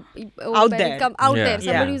who's Out there. out Yeah. there,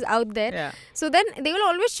 somebody who's out there. Yeah. So then they will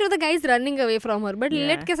always show the guys running away from her. But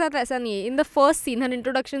Lilette के साथ ऐसा नहीं है. In the first scene, her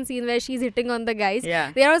introduction scene where she's hitting on the guys,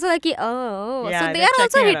 Yeah. they are also like oh, Yeah, so they they're are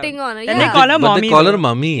also checking her hitting out. on her. And they Yeah. call her But mommy. they call her though.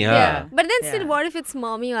 mummy, yeah. But then still, Yeah. what if it's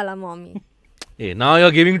mommy wala mommy? Hey, now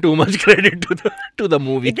you're giving too much credit to the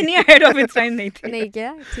movie. इतनी ahead of its time नहीं थी. नहीं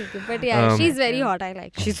क्या? ठीक है. But yeah, she's very hot. I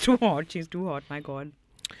like her. She's too hot. She's too hot. My god.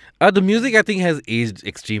 The music I think has aged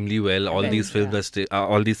extremely well. All Well, these films are still,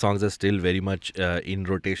 all these songs are still very much in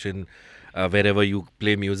rotation wherever you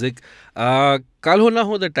play music. Kal Ho Na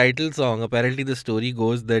Ho, the title song. Apparently, the story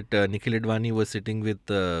goes that Nikhil Advani was sitting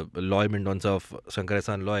with Loy Mendonca of Shankar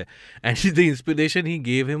Ehsaan Loy, and the inspiration he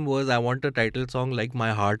gave him was, "I want a title song like My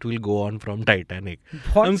Heart Will Go On from Titanic."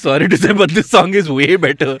 What? I'm sorry to say, but this song is way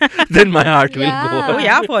better than My Heart Will Go Yeah. On. Oh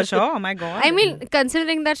yeah, for sure. Oh my god. I mean,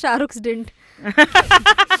 considering that Shah Rukh's didn't.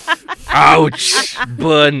 Ouch!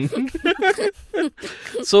 Burn.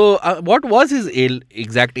 So, what was his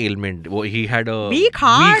exact ailment? He had a weak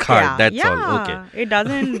heart. Yeah. That's yeah. all. Okay. It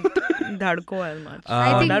doesn't dhadko as much.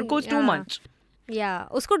 I think, Dhadko's too yeah. much. Yeah.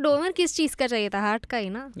 उसको donor किस चीज का चाहिए था? Heart का ही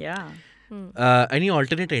ना? Yeah. Any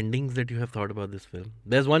alternate endings that you have thought about this film?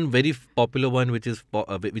 There's one very popular one which is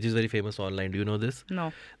very famous online. Do you know this?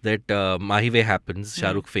 No. That Mahive happens.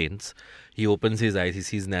 Shah Rukh faints. He opens his eyes. He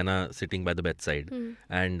sees Naina sitting by the bedside,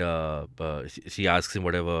 and she asks him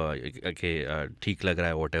whatever. Okay, ठीक लग रहा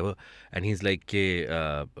है whatever, and he's like, "के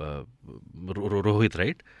Rohit,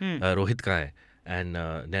 right? Rohit कहाँ है?" And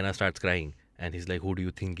Naina starts crying. And he's like, "Who do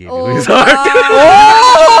you think gave you his heart?"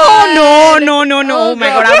 Oh no! Oh my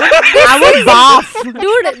god! I would laugh.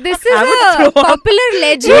 Dude, this is a popular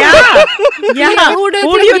legend. Yeah. Who do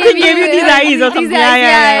you think gave you these eyes or something? These eyes,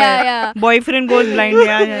 yeah. Boyfriend goes blind.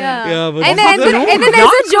 Yeah. Yeah, but And then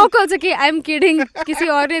there's a joke also. Okay, I'm kidding. किसी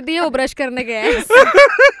और ने दिए वो brush करने गए.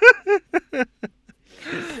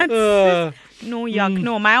 No, yuck.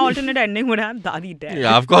 No, my alternate ending would have Dadi dead.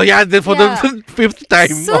 Yeah, of course. Yeah, for Yeah. the fifth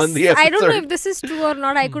time So on the episode. I don't know if this is true or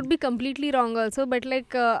not. I could be completely wrong also. But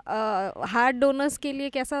like heart donors के लिए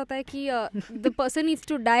कैसा होता है कि the person needs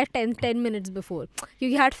to die 10 minutes before.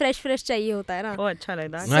 क्योंकि heart fresh चाहिए होता है ना. Oh, अच्छा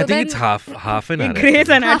like that. No, I So think it's then- half an hour. Grey's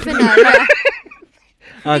Half Anatomy. an hour. Yeah.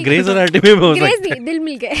 हाँ, Grey's Anatomy में हो Grace सकता है. नहीं, दिल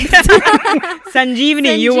मिल गए.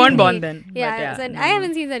 Sanjeevani, you weren't Sanjeevani. born then. Yeah, But I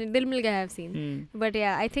haven't seen that. Dil Mil Gaya I have seen. But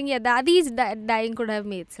yeah, I think Dadi's dying could have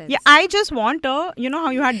made sense. Yeah, I just want you know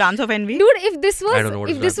how you had Dance of Envy? Dude, if this was I don't know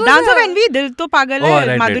what if is this that. was Dance of a- Envy, Dil To Pagal Oh, Hai,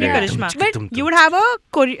 right, Madhuri right, right. Karishma. But You would have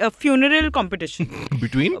a funeral competition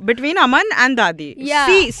Between? Aman and Dadi.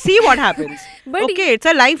 Yeah. See what happens. But Okay, it's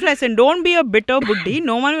a life lesson. Don't be a bitter buddhi.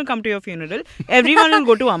 No one will come to your funeral. Everyone will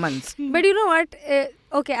go to Aman's. But you know what?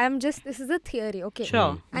 Okay, this is a theory. Okay.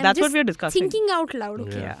 Sure. I'm That's what just we're discussing. Thinking out loud.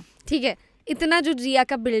 Okay. Yeah. ठीक है. इतना जो जिया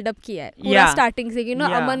का buildup किया है पूरा Yeah. Starting से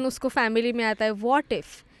Yeah. अमन उसको फैमिली में आता है what if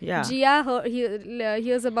Yeah. Jiya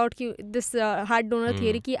here's about this heart donor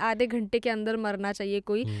theory कि आधे घंटे के अंदर मरना चाहिए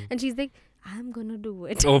कोई and she is like I am gonna do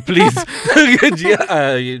it Oh, please.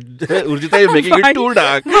 Urjita, you're making it too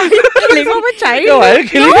dark. Killing of a child. No, why are you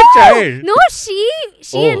killing a child? No, she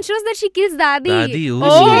Oh. ensures that she kills Dadi. Dadi, oh.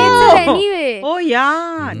 But she hates her anyway. Oh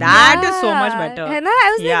yeah, that is so much better. है ना? I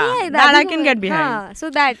was Yeah, like, yeah, that Dadi I can को- get behind. हाँ, so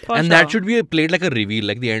that. For And sure. that should be played like a reveal,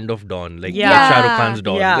 like the end of Dawn, like Yeah. Shah Rukh Khan's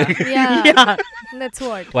Dawn. Yeah. Yeah, Yeah. that's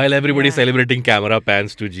what. While everybody's Yeah. celebrating, camera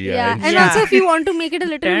pans to Jia. Yeah, and and Yeah. also if you want to make it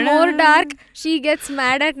a little Ta-da. more dark, she gets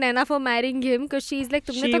mad at Naina for marrying him because she's like,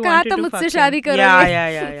 तुमने She तो कहा wanted था to मुझसे fuck शादी him. करोगे.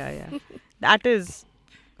 Yeah.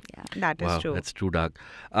 That is Wow, true. that's too dark.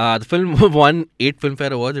 The film won 8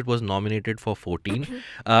 Filmfare Awards. It was nominated for 14.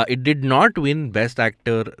 It did not win Best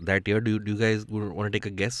Actor that year. Do you guys want to take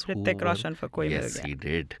a guess? who Hrithik won? Roshan for Koi Mil Yes, Gaya. he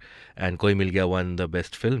did. And Koi Mil Gaya won the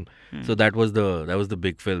Best Film. So that was the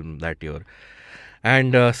big film that year.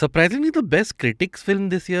 And surprisingly, the best critics film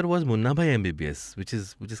this year was Munna Bhai MBBS, which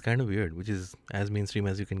is kind of weird, which is as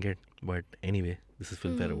mainstream as you can get. But anyway, this is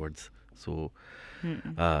Filmfare Awards, so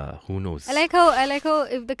who knows? I like how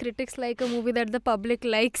if the critics like a movie that the public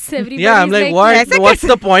likes, everybody. Yeah, I'm like, what? What's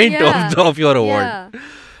the point Yeah. of your award? Yeah.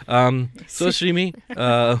 So Shreemi,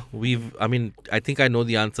 I think I know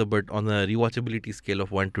the answer, but on a rewatchability scale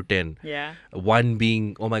of 1 to 10, Yeah. 1 being,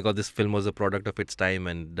 oh my god, this film was a product of its time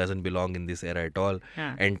and doesn't belong in this era at all,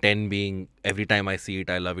 Yeah. and 10 being, every time I see it,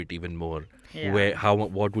 I love it even more. Yeah.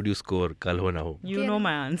 What would you score? Kal ho na ho. You Okay. know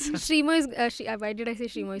my answer. Shreemo is why did I say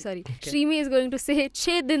Shreemo? Sorry. Shreemi is going to say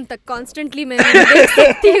 6 दिन तक constantly मैं देख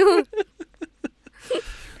सकती हूँ.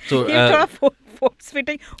 So ये थोड़ा force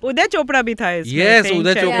fitting. Uday Chopra भी था इसमें. Yes, saying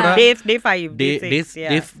Uday Chai- Chopra. Day 5.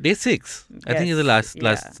 day 6, I think is the last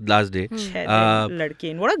day.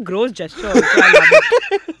 लड़की. What a gross gesture. Also, I love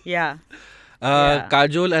it. Yeah.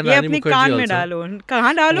 Kajol and ये Rani अपनी Mukherjee कान में also. डालो.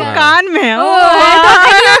 कहाँ डालो? Yeah. कान में. Oh, I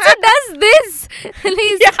thought he also does this.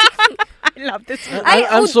 I love this.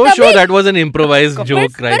 I'm so sure that was an improvised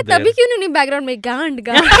joke right पर there. तभी क्यों नहीं बैकग्राउंड में गांड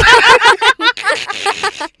गांड.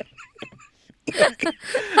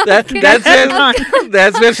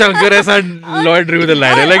 That's where Shankar has Lord drew the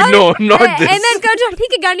line. Like, no, not this. And then Kajol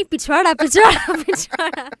ठीक है गानी पिछवाड़ा.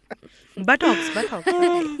 Buttocks.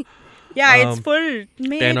 Yeah, it's full.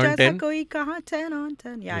 10 on 10? कोई कहाँ 10 on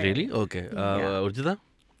 10. Yeah. Really? Okay. Urjita?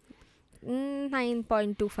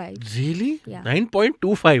 9.25. Really? Yeah.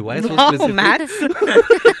 9.25. Why so Wow, specific? maths.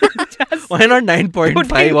 Why not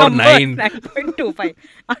 9.5 or 9?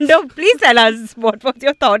 9.25. Please tell us what was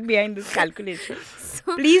your thought behind this calculation.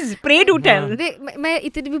 Please, pray to tell. मैं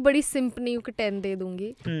इतनी भी बड़ी सिंप नहीं हूँ कि 10 दे दूंगी.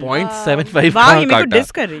 0.75 वाह, ये कहाँ मेरे को काटा?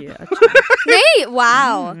 डिस कर रही है. अच्छा. नहीं,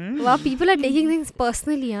 wow, people are taking things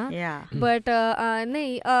personally, हाँ. Yeah. But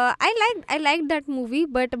नहीं, I liked that movie,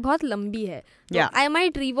 but बहुत लंबी है. Yeah. I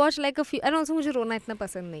might rewatch like a few. And also मुझे रोना इतना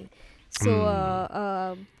पसंद नहीं. So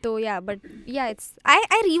तो yeah, but yeah, it's I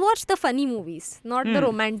rewatch the funny movies, not the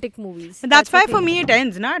romantic movies. That's why the for thing. me it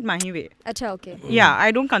ends, na, at Mahi way. अच्छा, okay. Yeah,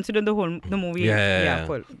 I don't consider the movie Yeah.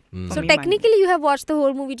 full. For So me, technically you have watched the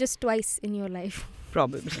whole movie just twice in your life. Mahi.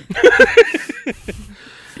 Probably.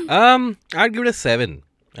 I'd give it a 7.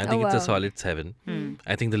 I think it's a wow. solid 7.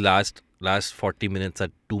 I think the last 40 minutes are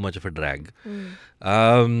too much of a drag.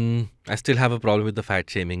 I still have a problem with the fat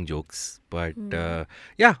shaming jokes, but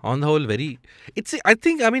yeah, on the whole, I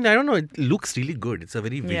don't know, it looks really good. It's a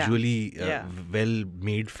very visually well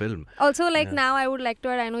made film. Also, like now I would like to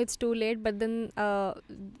add, I know it's too late, but then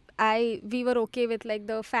we were okay with like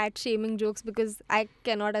the fat shaming jokes because I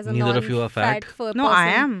cannot as a Neither of you are fat? person. No, I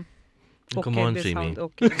am. Come Okay, on, this Shreemi. sounds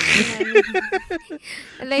okay.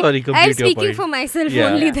 Like, Sorry, complete I'm your speaking point. for myself Yeah.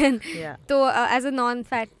 only Yeah. then. Yeah. So as a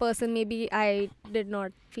non-fat person, maybe I did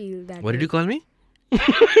not feel that. What did you call me?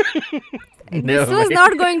 This Never was mind.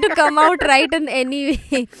 not going to come out right in any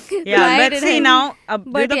way. Yeah, Why let's did see I- now. But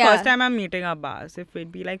This is the yeah. first time I'm meeting Abbas. If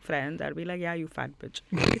we'd be like friends, I'd be like, yeah, you fat bitch.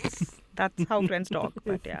 That's how friends talk.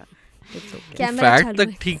 But yeah, it's okay. Camera Fat चालू तक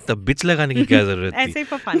है. ठीक था, bitch लगाने की क्या जरूरत थी? ऐसे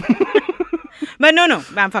for fun. But no,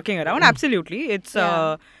 I'm fucking around. Absolutely, it's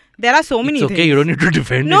Yeah. there are so many It's okay, things. you don't need to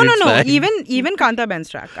defend No, it. no, it's no. fine. Even Kanta Ben's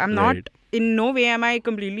track. I'm not. Right. In no way am I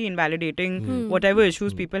completely invalidating whatever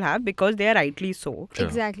issues people have because they are rightly so. Sure.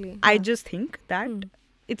 Exactly. I Yeah. just think that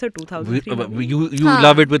it's a 2003 movie. You Huh.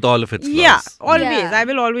 love it with all of its flaws. Yeah, always. Yeah. I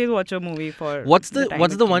will always watch a movie for. What's time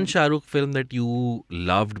the it one came. Shah Rukh film that you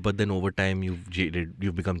loved but then over time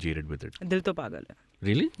you've become jaded with it? Dil to pagal hai.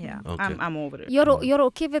 Really? Yeah, Okay. I'm over it. You're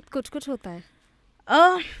okay with कुछ होता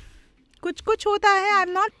है. कुछ होता है. I've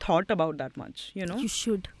not thought about that much. You know. You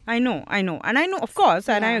should. I know, and I know, of course,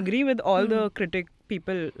 and I Yeah. agree with all the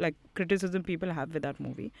criticism people have with that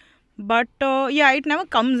movie. But yeah, it never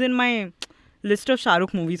comes in my list of Shah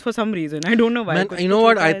Rukh movies for some reason. I don't know why. Man, Kuch you know Kuch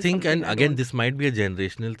what Hota I Hai is think, and something I again, don't- this might be a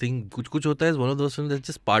generational thing. Kuch Hota Hai is one of those films that's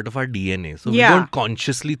just part of our DNA. So we Yeah. don't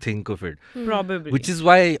consciously think of it. Probably. Which is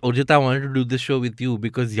why, Urjita, I wanted to do this show with you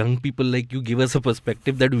because young people like you give us a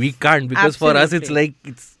perspective that we can't. Because for us, it's Absolutely.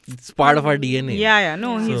 like, it's part of our DNA. Yeah,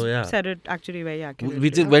 no, So, he's yeah. said it actually very accurately.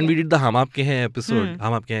 Which is when we did the Hum Aapke Hain episode,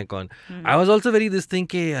 Hum Aapke Hain Kaun, I was also very this thing,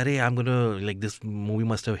 ke, Arey, I'm gonna, like, this movie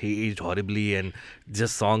must have aged horribly and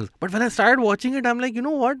just songs. But when I started watching it, I'm like, you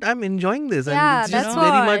know what? I'm enjoying this. Yeah, and it's that's just what.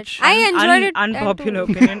 very much. I enjoyed it. Unpopular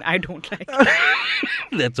too. opinion, I don't like it.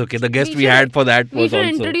 That's okay. The guest We we should- had for that We was should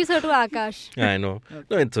also. introduce her to Akash. I know.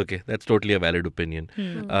 No, it's okay. That's totally a valid opinion.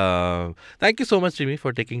 Thank you so much, Jimmy,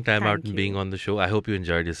 for taking time out Thank and you. being on the show. I hope you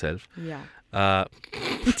enjoyed yourself. Yeah.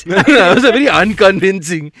 That was a very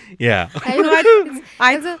unconvincing. Yeah. I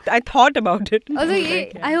hope I thought about it. also,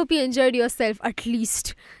 I hope you enjoyed yourself at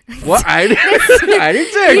least. What? I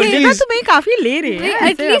didn't say at देखा least. तुम्हें काफी ले रहे हैं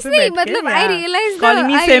At ऐसे least यहाँ पे नहीं, बैठ के, मतलब I yeah. realized calling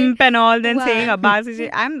me I- simp and all, then Wow. saying Abbas is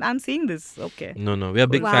I'm seeing this. Okay. No, we are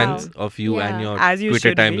big Wow. fans of you and Yeah. your As you Twitter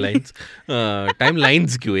should be. timelines.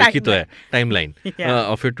 Timelines क्यों? एक ही तो है. Timeline Yeah.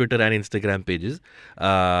 of your Twitter and Instagram pages.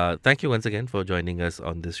 Thank you once again for joining us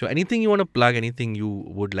on this show. Anything you want to plug? Anything you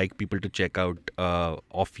would like people to check out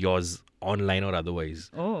of yours online or otherwise?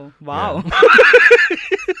 Oh wow.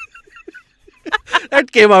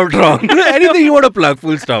 That came out wrong. Anything you want to plug?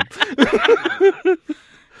 Full stop.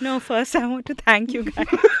 No, first I want to thank you guys.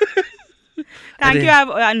 Thank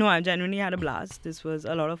Arey. you. I genuinely had a blast. This was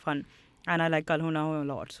a lot of fun. And I like Kal Ho Na Ho a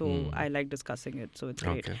lot. So I like discussing it. So it's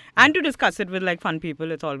great. Okay. And to discuss it with like fun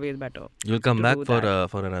people, it's always better. You'll come To back do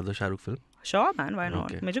for another Shah Rukh film. Sure, man. Why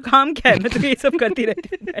not? Okay. मुझे काम क्या है? मैं तो ये सब करती रहती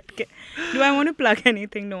हूँ बैठ के. Do I want to plug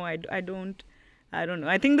anything? No, I don't. I don't know.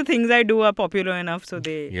 I think the things I do are popular enough, so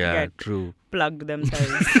they Yeah, get true. plugged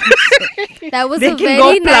themselves. That was They a can go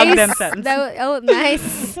very plug nice. themselves. Oh,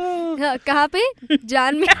 nice. कहाँ पे?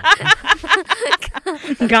 जान में.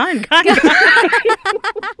 Gone.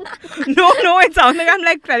 No, it sounds like I'm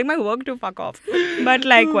like telling my work to fuck off. But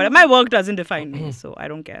like, what? My work doesn't define me, so I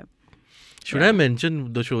don't care. Should I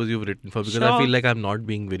mention the shows you've written for? Because I Sure. feel like I'm not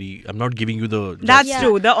giving you the. That's Yeah.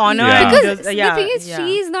 true. The honor. Yeah. and Because just- yeah, the thing is, yeah.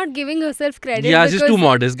 she is not giving herself credit. Yeah, she's because- too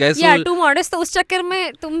modest, guys. Yeah, So too modest. तो उस चक्कर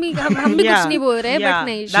में तुम भी हम भी कुछ नहीं बोल रहे, yeah, but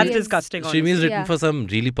नहीं. that's she is- disgusting. Shreemi is honestly. written Yeah. for some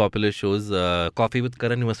really popular shows. Coffee with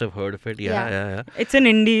Karan, you must have heard of it. Yeah. Yeah. It's an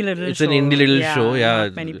indie little It's show. an indie little show. Yeah.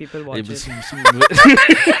 Not many people watch it.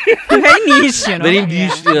 it. Very niche, you know. Very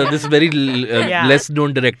niche. This very Yeah. less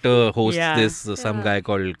known director hosts Yeah. this. Some guy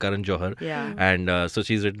called Karan Johar. Yeah. And so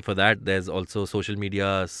she's written for that. There's also Social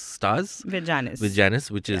Media Stars With Janice.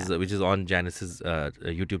 which is on Janice's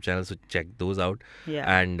YouTube channel. So check those out.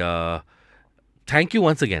 Yeah. And thank you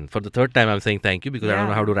once again. For the third time, I'm saying thank you because I don't know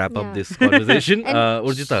Yeah. how to wrap up Yeah. this conversation. And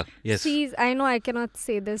Urjita, yes. I know I cannot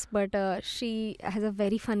say this, but she has a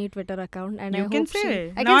very funny Twitter account, and You I can hope say.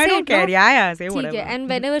 I No, can I say don't it, care. no? Yeah, say ठीक whatever. है. And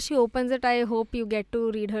whenever she opens it, I hope you get to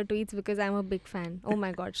read her tweets because I'm a big fan. Oh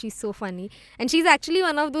my god, she's so funny, and she's actually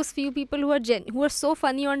one of those few people who are so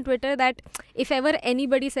funny on Twitter that if ever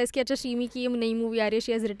anybody says कि अच्छा Shreemi की ये नई movie आ रही है,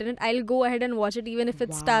 she has written it, I'll go ahead and watch it even if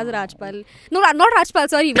it stars Rajpal. No, not Rajpal.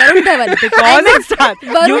 Sorry, Varun Dhawan. Because it stars.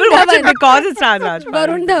 Varun You will watch it Dhawan. because it stars Rajpal.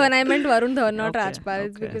 Varun Dhawan. I meant Varun Dhawan, not Okay, Rajpal.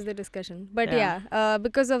 It's okay. because the discussion. But Yeah. yeah,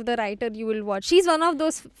 because of the writer, you will watch. She's one of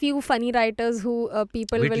those few funny writers who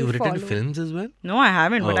people Wait, will you've follow. written films as well? No, I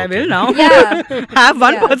haven't, but Oh, I okay. will now. Yeah. Have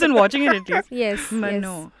one Yeah. person watching it at least. Yes. But yes.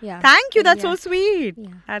 no. Yeah. Thank you. That's Yeah. so sweet.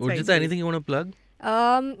 Yeah. That's very Urjita, sweet. anything you want to plug?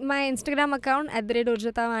 My Instagram account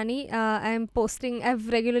 @Urjitavani. I've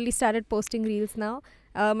regularly started posting reels now.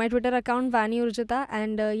 My Twitter account Vani Urjita,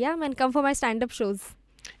 and man, come for my stand-up shows.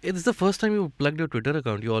 This is the first time you plugged your Twitter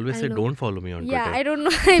account. You always I say know. don't follow me on Yeah, Twitter. I don't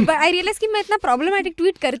know, but I realized कि मैं इतना problematic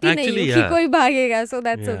tweet करती नहीं Actually, हूँ कि yeah. कोई भागेगा, so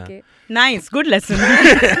that's Yeah. okay. Nice, good lesson.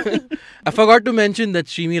 I forgot to mention that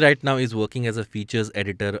Shreemi right now is working as a features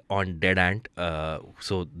editor on Dead Ant.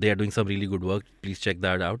 So they are doing some really good work. Please check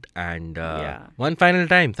that out. And one final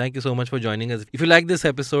time, thank you so much for joining us. If you like this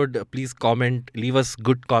episode, please comment, leave us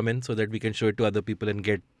good comments so that we can show it to other people and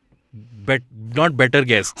get not better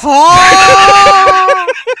guests.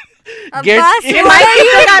 Get Abbas, in what are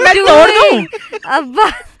you मैं तोड़ दूं? doing?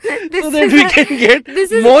 Abbas, this so that is we a- can get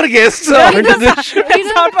this is- more guests onto the show.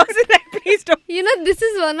 Sound person, like, please don't. You know, this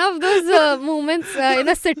is one of those moments in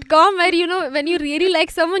a sitcom where, you know, when you really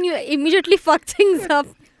like someone, you immediately fuck things up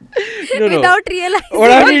No. without realizing.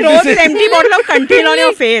 What I Don't mean throw to this say, empty bottle of contain on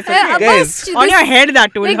your face. Okay? Abbas, Guys, On your head,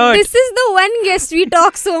 that will like, hurt. this is the one guest we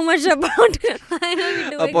talk so much about. Why are we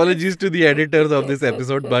doing apologies to the editors of this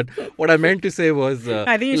episode, but what I meant to say was,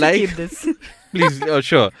 I think you should like, keep this. please,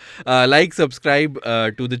 sure. Like, subscribe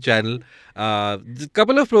to the channel.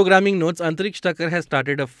 Couple of programming notes. Antariksh Thakkar has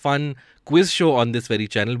started a fun quiz show on this very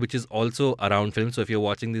channel, which is also around film. So if you're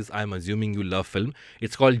watching this, I'm assuming you love film.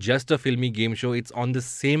 It's called Just a Filmy Game Show. It's on the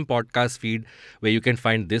same podcast feed where you can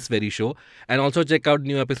find this very show. And also check out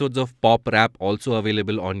new episodes of Pop Rap, also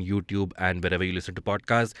available on YouTube and wherever you listen to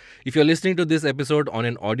podcasts. If you're listening to this episode on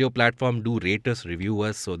an audio platform, do rate us, review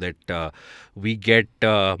us so that we get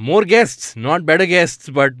more guests, not better guests,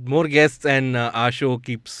 but more guests, and our show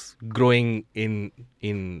keeps growing in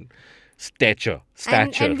stature.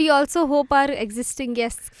 And we also hope our existing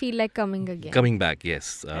guests feel like coming again. Coming back,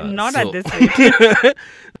 yes. Not at this rate.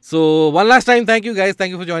 So one last time, thank you guys.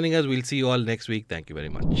 Thank you for joining us. We'll see you all next week. Thank you very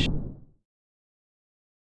much.